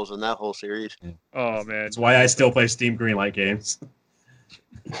Dark Souls and that whole series. Oh, man. That's why I still play Steam Greenlight games.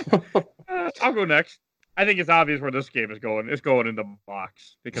 I'll go next. I think it's obvious where this game is going. It's going in the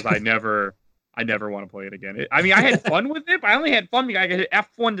box because I never want to play it again. I had fun with it, but I only had fun because I could hit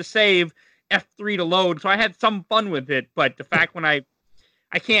F1 to save, F3 to load, so I had some fun with it. But the fact when I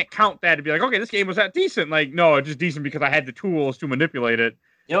can't count that to be like, okay, this game was that decent. Like, no, it's just decent because I had the tools to manipulate it.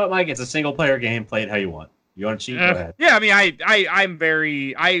 You know what, Mike? It's a single player game. Play it how you want. You want to cheat? Go ahead. Yeah, I'm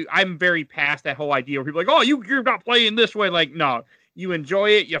very past that whole idea where people are like, oh, you're not playing this way. Like, no, you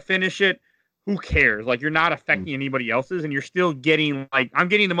enjoy it, you finish it. Who cares? Like, you're not affecting anybody else's, and you're still getting, like, I'm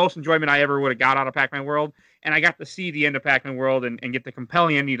getting the most enjoyment I ever would have got out of Pac-Man World, and I got to see the end of Pac-Man World and get the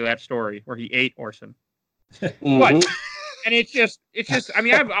compelling ending to that story where he ate Orson. But, and it's just,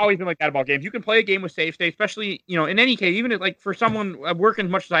 I've always been like that about games. You can play a game with save state, especially, in any case, even if, like, for someone working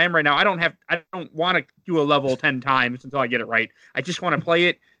as much as I am right now, I don't want to do a level 10 times until I get it right. I just want to play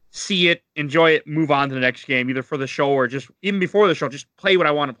it, see it, enjoy it, move on to the next game, either for the show or just, even before the show, just play what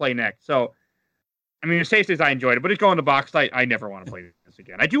I want to play next. So, the save states, I enjoyed it, but it's going to box. I never want to play this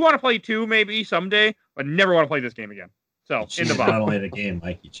again. I do want to play 2 maybe someday, but never want to play this game again. So, in the box. Not only the game,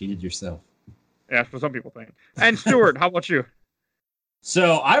 Mike, you cheated yourself. Yeah, that's what some people think. And Stuart, how about you?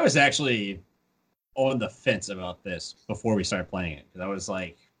 So I was actually on the fence about this before we started playing it, because I was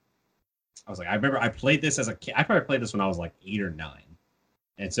like, I remember I played this as a kid. I probably played this when I was like 8 or 9,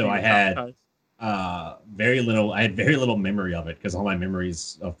 and so I had very little memory of it, because all my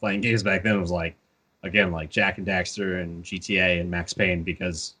memories of playing games back then was like, again, like Jak and Daxter and GTA and Max Payne,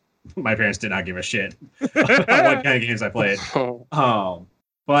 because my parents did not give a shit about what kind of games I played.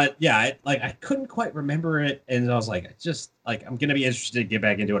 But yeah, I couldn't quite remember it, and I was like, I'm gonna be interested to get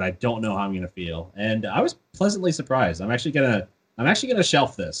back into it. I don't know how I'm gonna feel, and I was pleasantly surprised. I'm actually gonna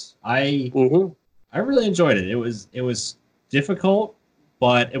shelf this. I really enjoyed it. It was difficult,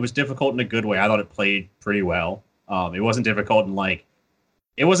 but it was difficult in a good way. I thought it played pretty well. It wasn't difficult in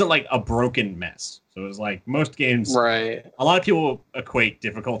it wasn't like a broken mess. So it was like most games. Right. A lot of people equate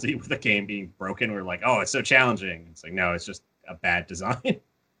difficulty with a game being broken. We're like, oh, it's so challenging. It's like, no, it's just a bad design.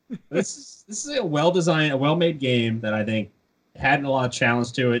 This is a well-designed, a well-made game that I think had a lot of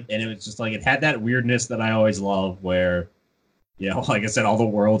challenge to it, and it was just like it had that weirdness that I always love, where, like I said, all the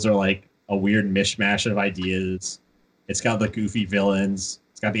worlds are like a weird mishmash of ideas. It's got the goofy villains.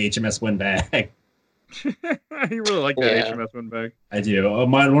 It's got the HMS windbag. You really like that HMS windbag. I do.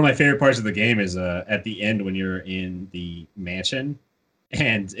 One of my favorite parts of the game is at the end when you're in the mansion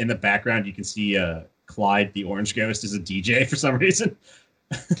and in the background you can see Clyde, the orange ghost, is a DJ for some reason.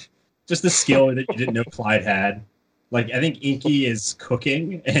 Just the skill that you didn't know Clyde had. Like, I think Inky is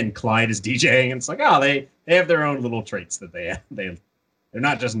cooking and Clyde is DJing, and it's like, oh, they have their own little traits that they're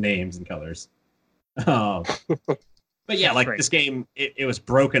not just names and colors. But yeah, like this game, it was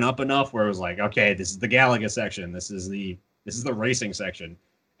broken up enough where it was like, okay, this is the Galaga section, this is the racing section.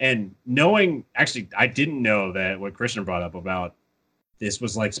 And knowing, actually, I didn't know that what Christian brought up about this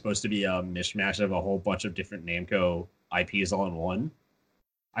was like supposed to be a mishmash of a whole bunch of different Namco IPs all in one.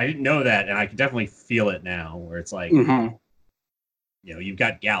 I didn't know that, and I can definitely feel it now, where it's like, you know, you've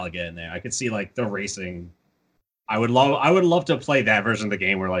got Galaga in there. I could see like the racing. I would love to play that version of the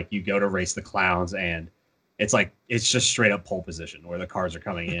game where like you go to race the clowns and it's like it's just straight up pole position where the cars are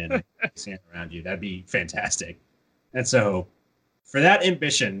coming in and around you. That'd be fantastic. And so for that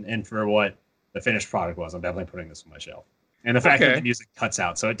ambition and for what the finished product was, I'm definitely putting this on my shelf. And the fact that the music cuts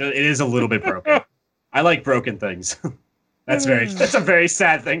out, so it is a little bit broken. I like broken things. That's a very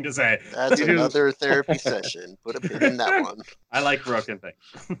sad thing to say. That's another therapy session. Put a pin in that one. I like broken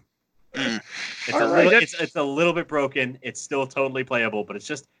things. It's a little bit broken. It's still totally playable, but it's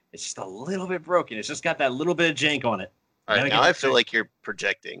just a little bit broken. It's just got that little bit of jank on it. All right, now I feel like you're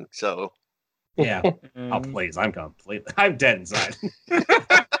projecting. So yeah. Oh please, I'm dead inside.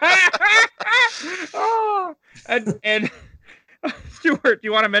 Oh, and Stuart, do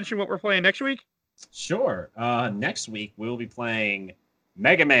you want to mention what we're playing next week? Sure. Next week we'll be playing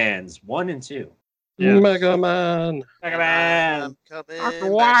Mega Man's 1 and 2. Yes. Mega Man.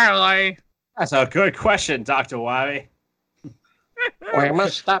 Dr. Wily. That's a good question, Dr. Wily. We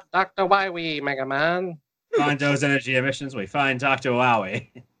must stop Dr. Wily, Mega Man. Find those energy emissions. We find Dr. Wowie.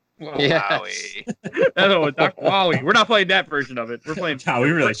 Wowie. That's Dr. Wowie. We're not playing that version of it. We're playing we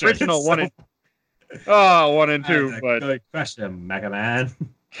really original 1 and 1 and 2. But good question, Mega Man.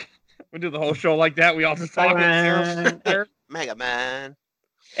 We do the whole show like that. We all just talk there. Mega Man.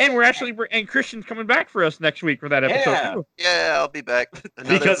 And we're actually and Christian's coming back for us next week for that episode too. Yeah, I'll be back.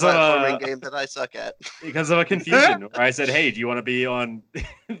 Another platforming game that I suck at. Because of a confusion where I said, "Hey, do you want to be on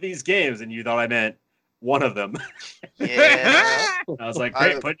these games?" And you thought I meant one of them. Yeah. I was like,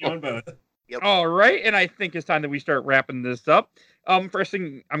 "Great, put you on both." Yep. All right, and I think it's time that we start wrapping this up. First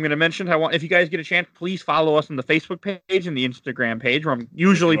thing I'm going to mention, if you guys get a chance, please follow us on the Facebook page and the Instagram page where I'm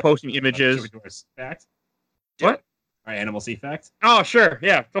usually posting images. Fact? What? Our animal C-Fact? Oh, sure.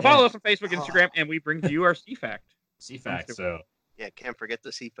 Yeah. So follow us on Facebook, Instagram, and we bring to you our C-Fact. C-Fact. So yeah, can't forget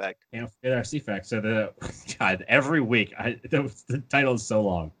the C-Fact. Can't forget our C-Fact. So God, every week, the title is so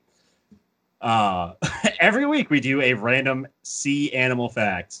long. Every week we do a random sea animal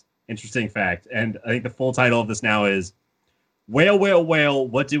fact, interesting fact, and I think the full title of this now is Whale, Whale, Whale,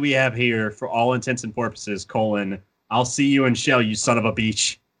 what do we have here for all intents and purposes, : I'll see you in shell, you son of a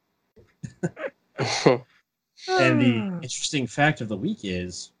beach. And the interesting fact of the week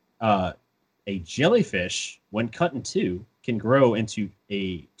is a jellyfish, when cut in two, can grow into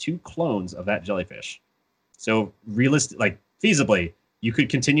two clones of that jellyfish. So feasibly, you could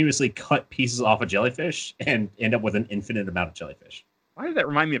continuously cut pieces off a jellyfish and end up with an infinite amount of jellyfish. Why did that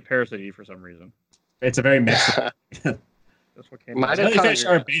remind me of Parasite for some reason? It's a very Metroid. That's what came jellyfish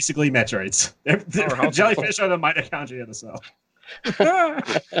are basically Metroids. Jellyfish are the mitochondria of the cell.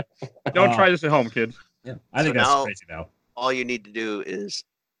 Don't try this at home, kids. Yeah, I think that's crazy though. All you need to do is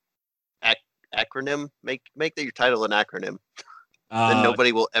acronym. Make your title an acronym. Then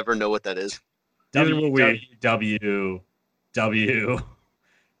nobody will ever know what that is. WWD.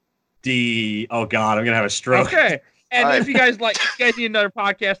 Oh God, I'm gonna have a stroke. Okay. And if you guys need another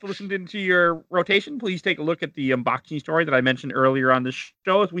podcast to listen into your rotation, please take a look at the unboxing story that I mentioned earlier on the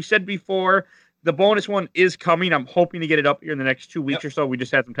show. As we said before, the bonus one is coming. I'm hoping to get it up here in the next 2 weeks or so. We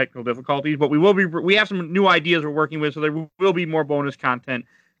just had some technical difficulties, but we have some new ideas we're working with, so there will be more bonus content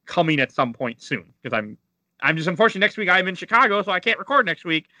coming at some point soon. Because I'm just unfortunately next week I'm in Chicago, so I can't record next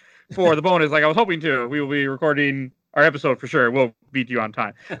week for the bonus like I was hoping to. We will be recording our episode for sure. We'll beat you on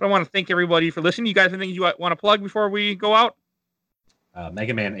time. But I want to thank everybody for listening. You guys have anything you want to plug before we go out?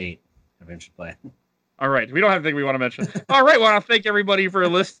 Mega Man 8. I should play. All right. We don't have anything we want to mention. All right. Well, I want to thank everybody for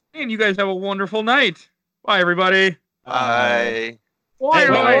listening. You guys have a wonderful night. Bye, everybody. Bye.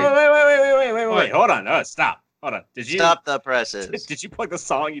 Wait. Hold on. Stop. Hold on. Did you stop the presses? Did you plug the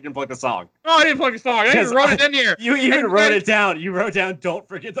song? You didn't plug the song. Oh, I didn't plug the song. I even wrote it in here. You even wrote it down. You wrote down, don't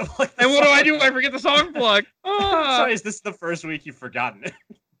forget to plug the song. And what do? I forget the song plug. Sorry, is this the first week you've forgotten it?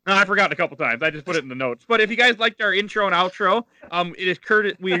 No, I forgot a couple times. I just put it in the notes. But if you guys liked our intro and outro, it is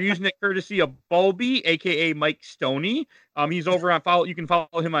we are using it courtesy of Bulby, aka Mike Stoney. He's over on you can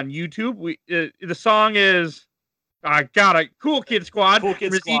follow him on YouTube. The song is I got it. Cool Kid Squad. Cool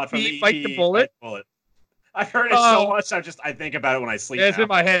Kid Squad from the Bite the Bullet. I've heard it so much. I think about it when I sleep. It's in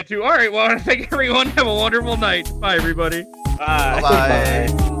my head too. All right. Well, thank everyone. Have a wonderful night. Bye, everybody. Bye.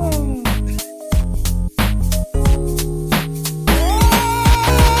 Bye.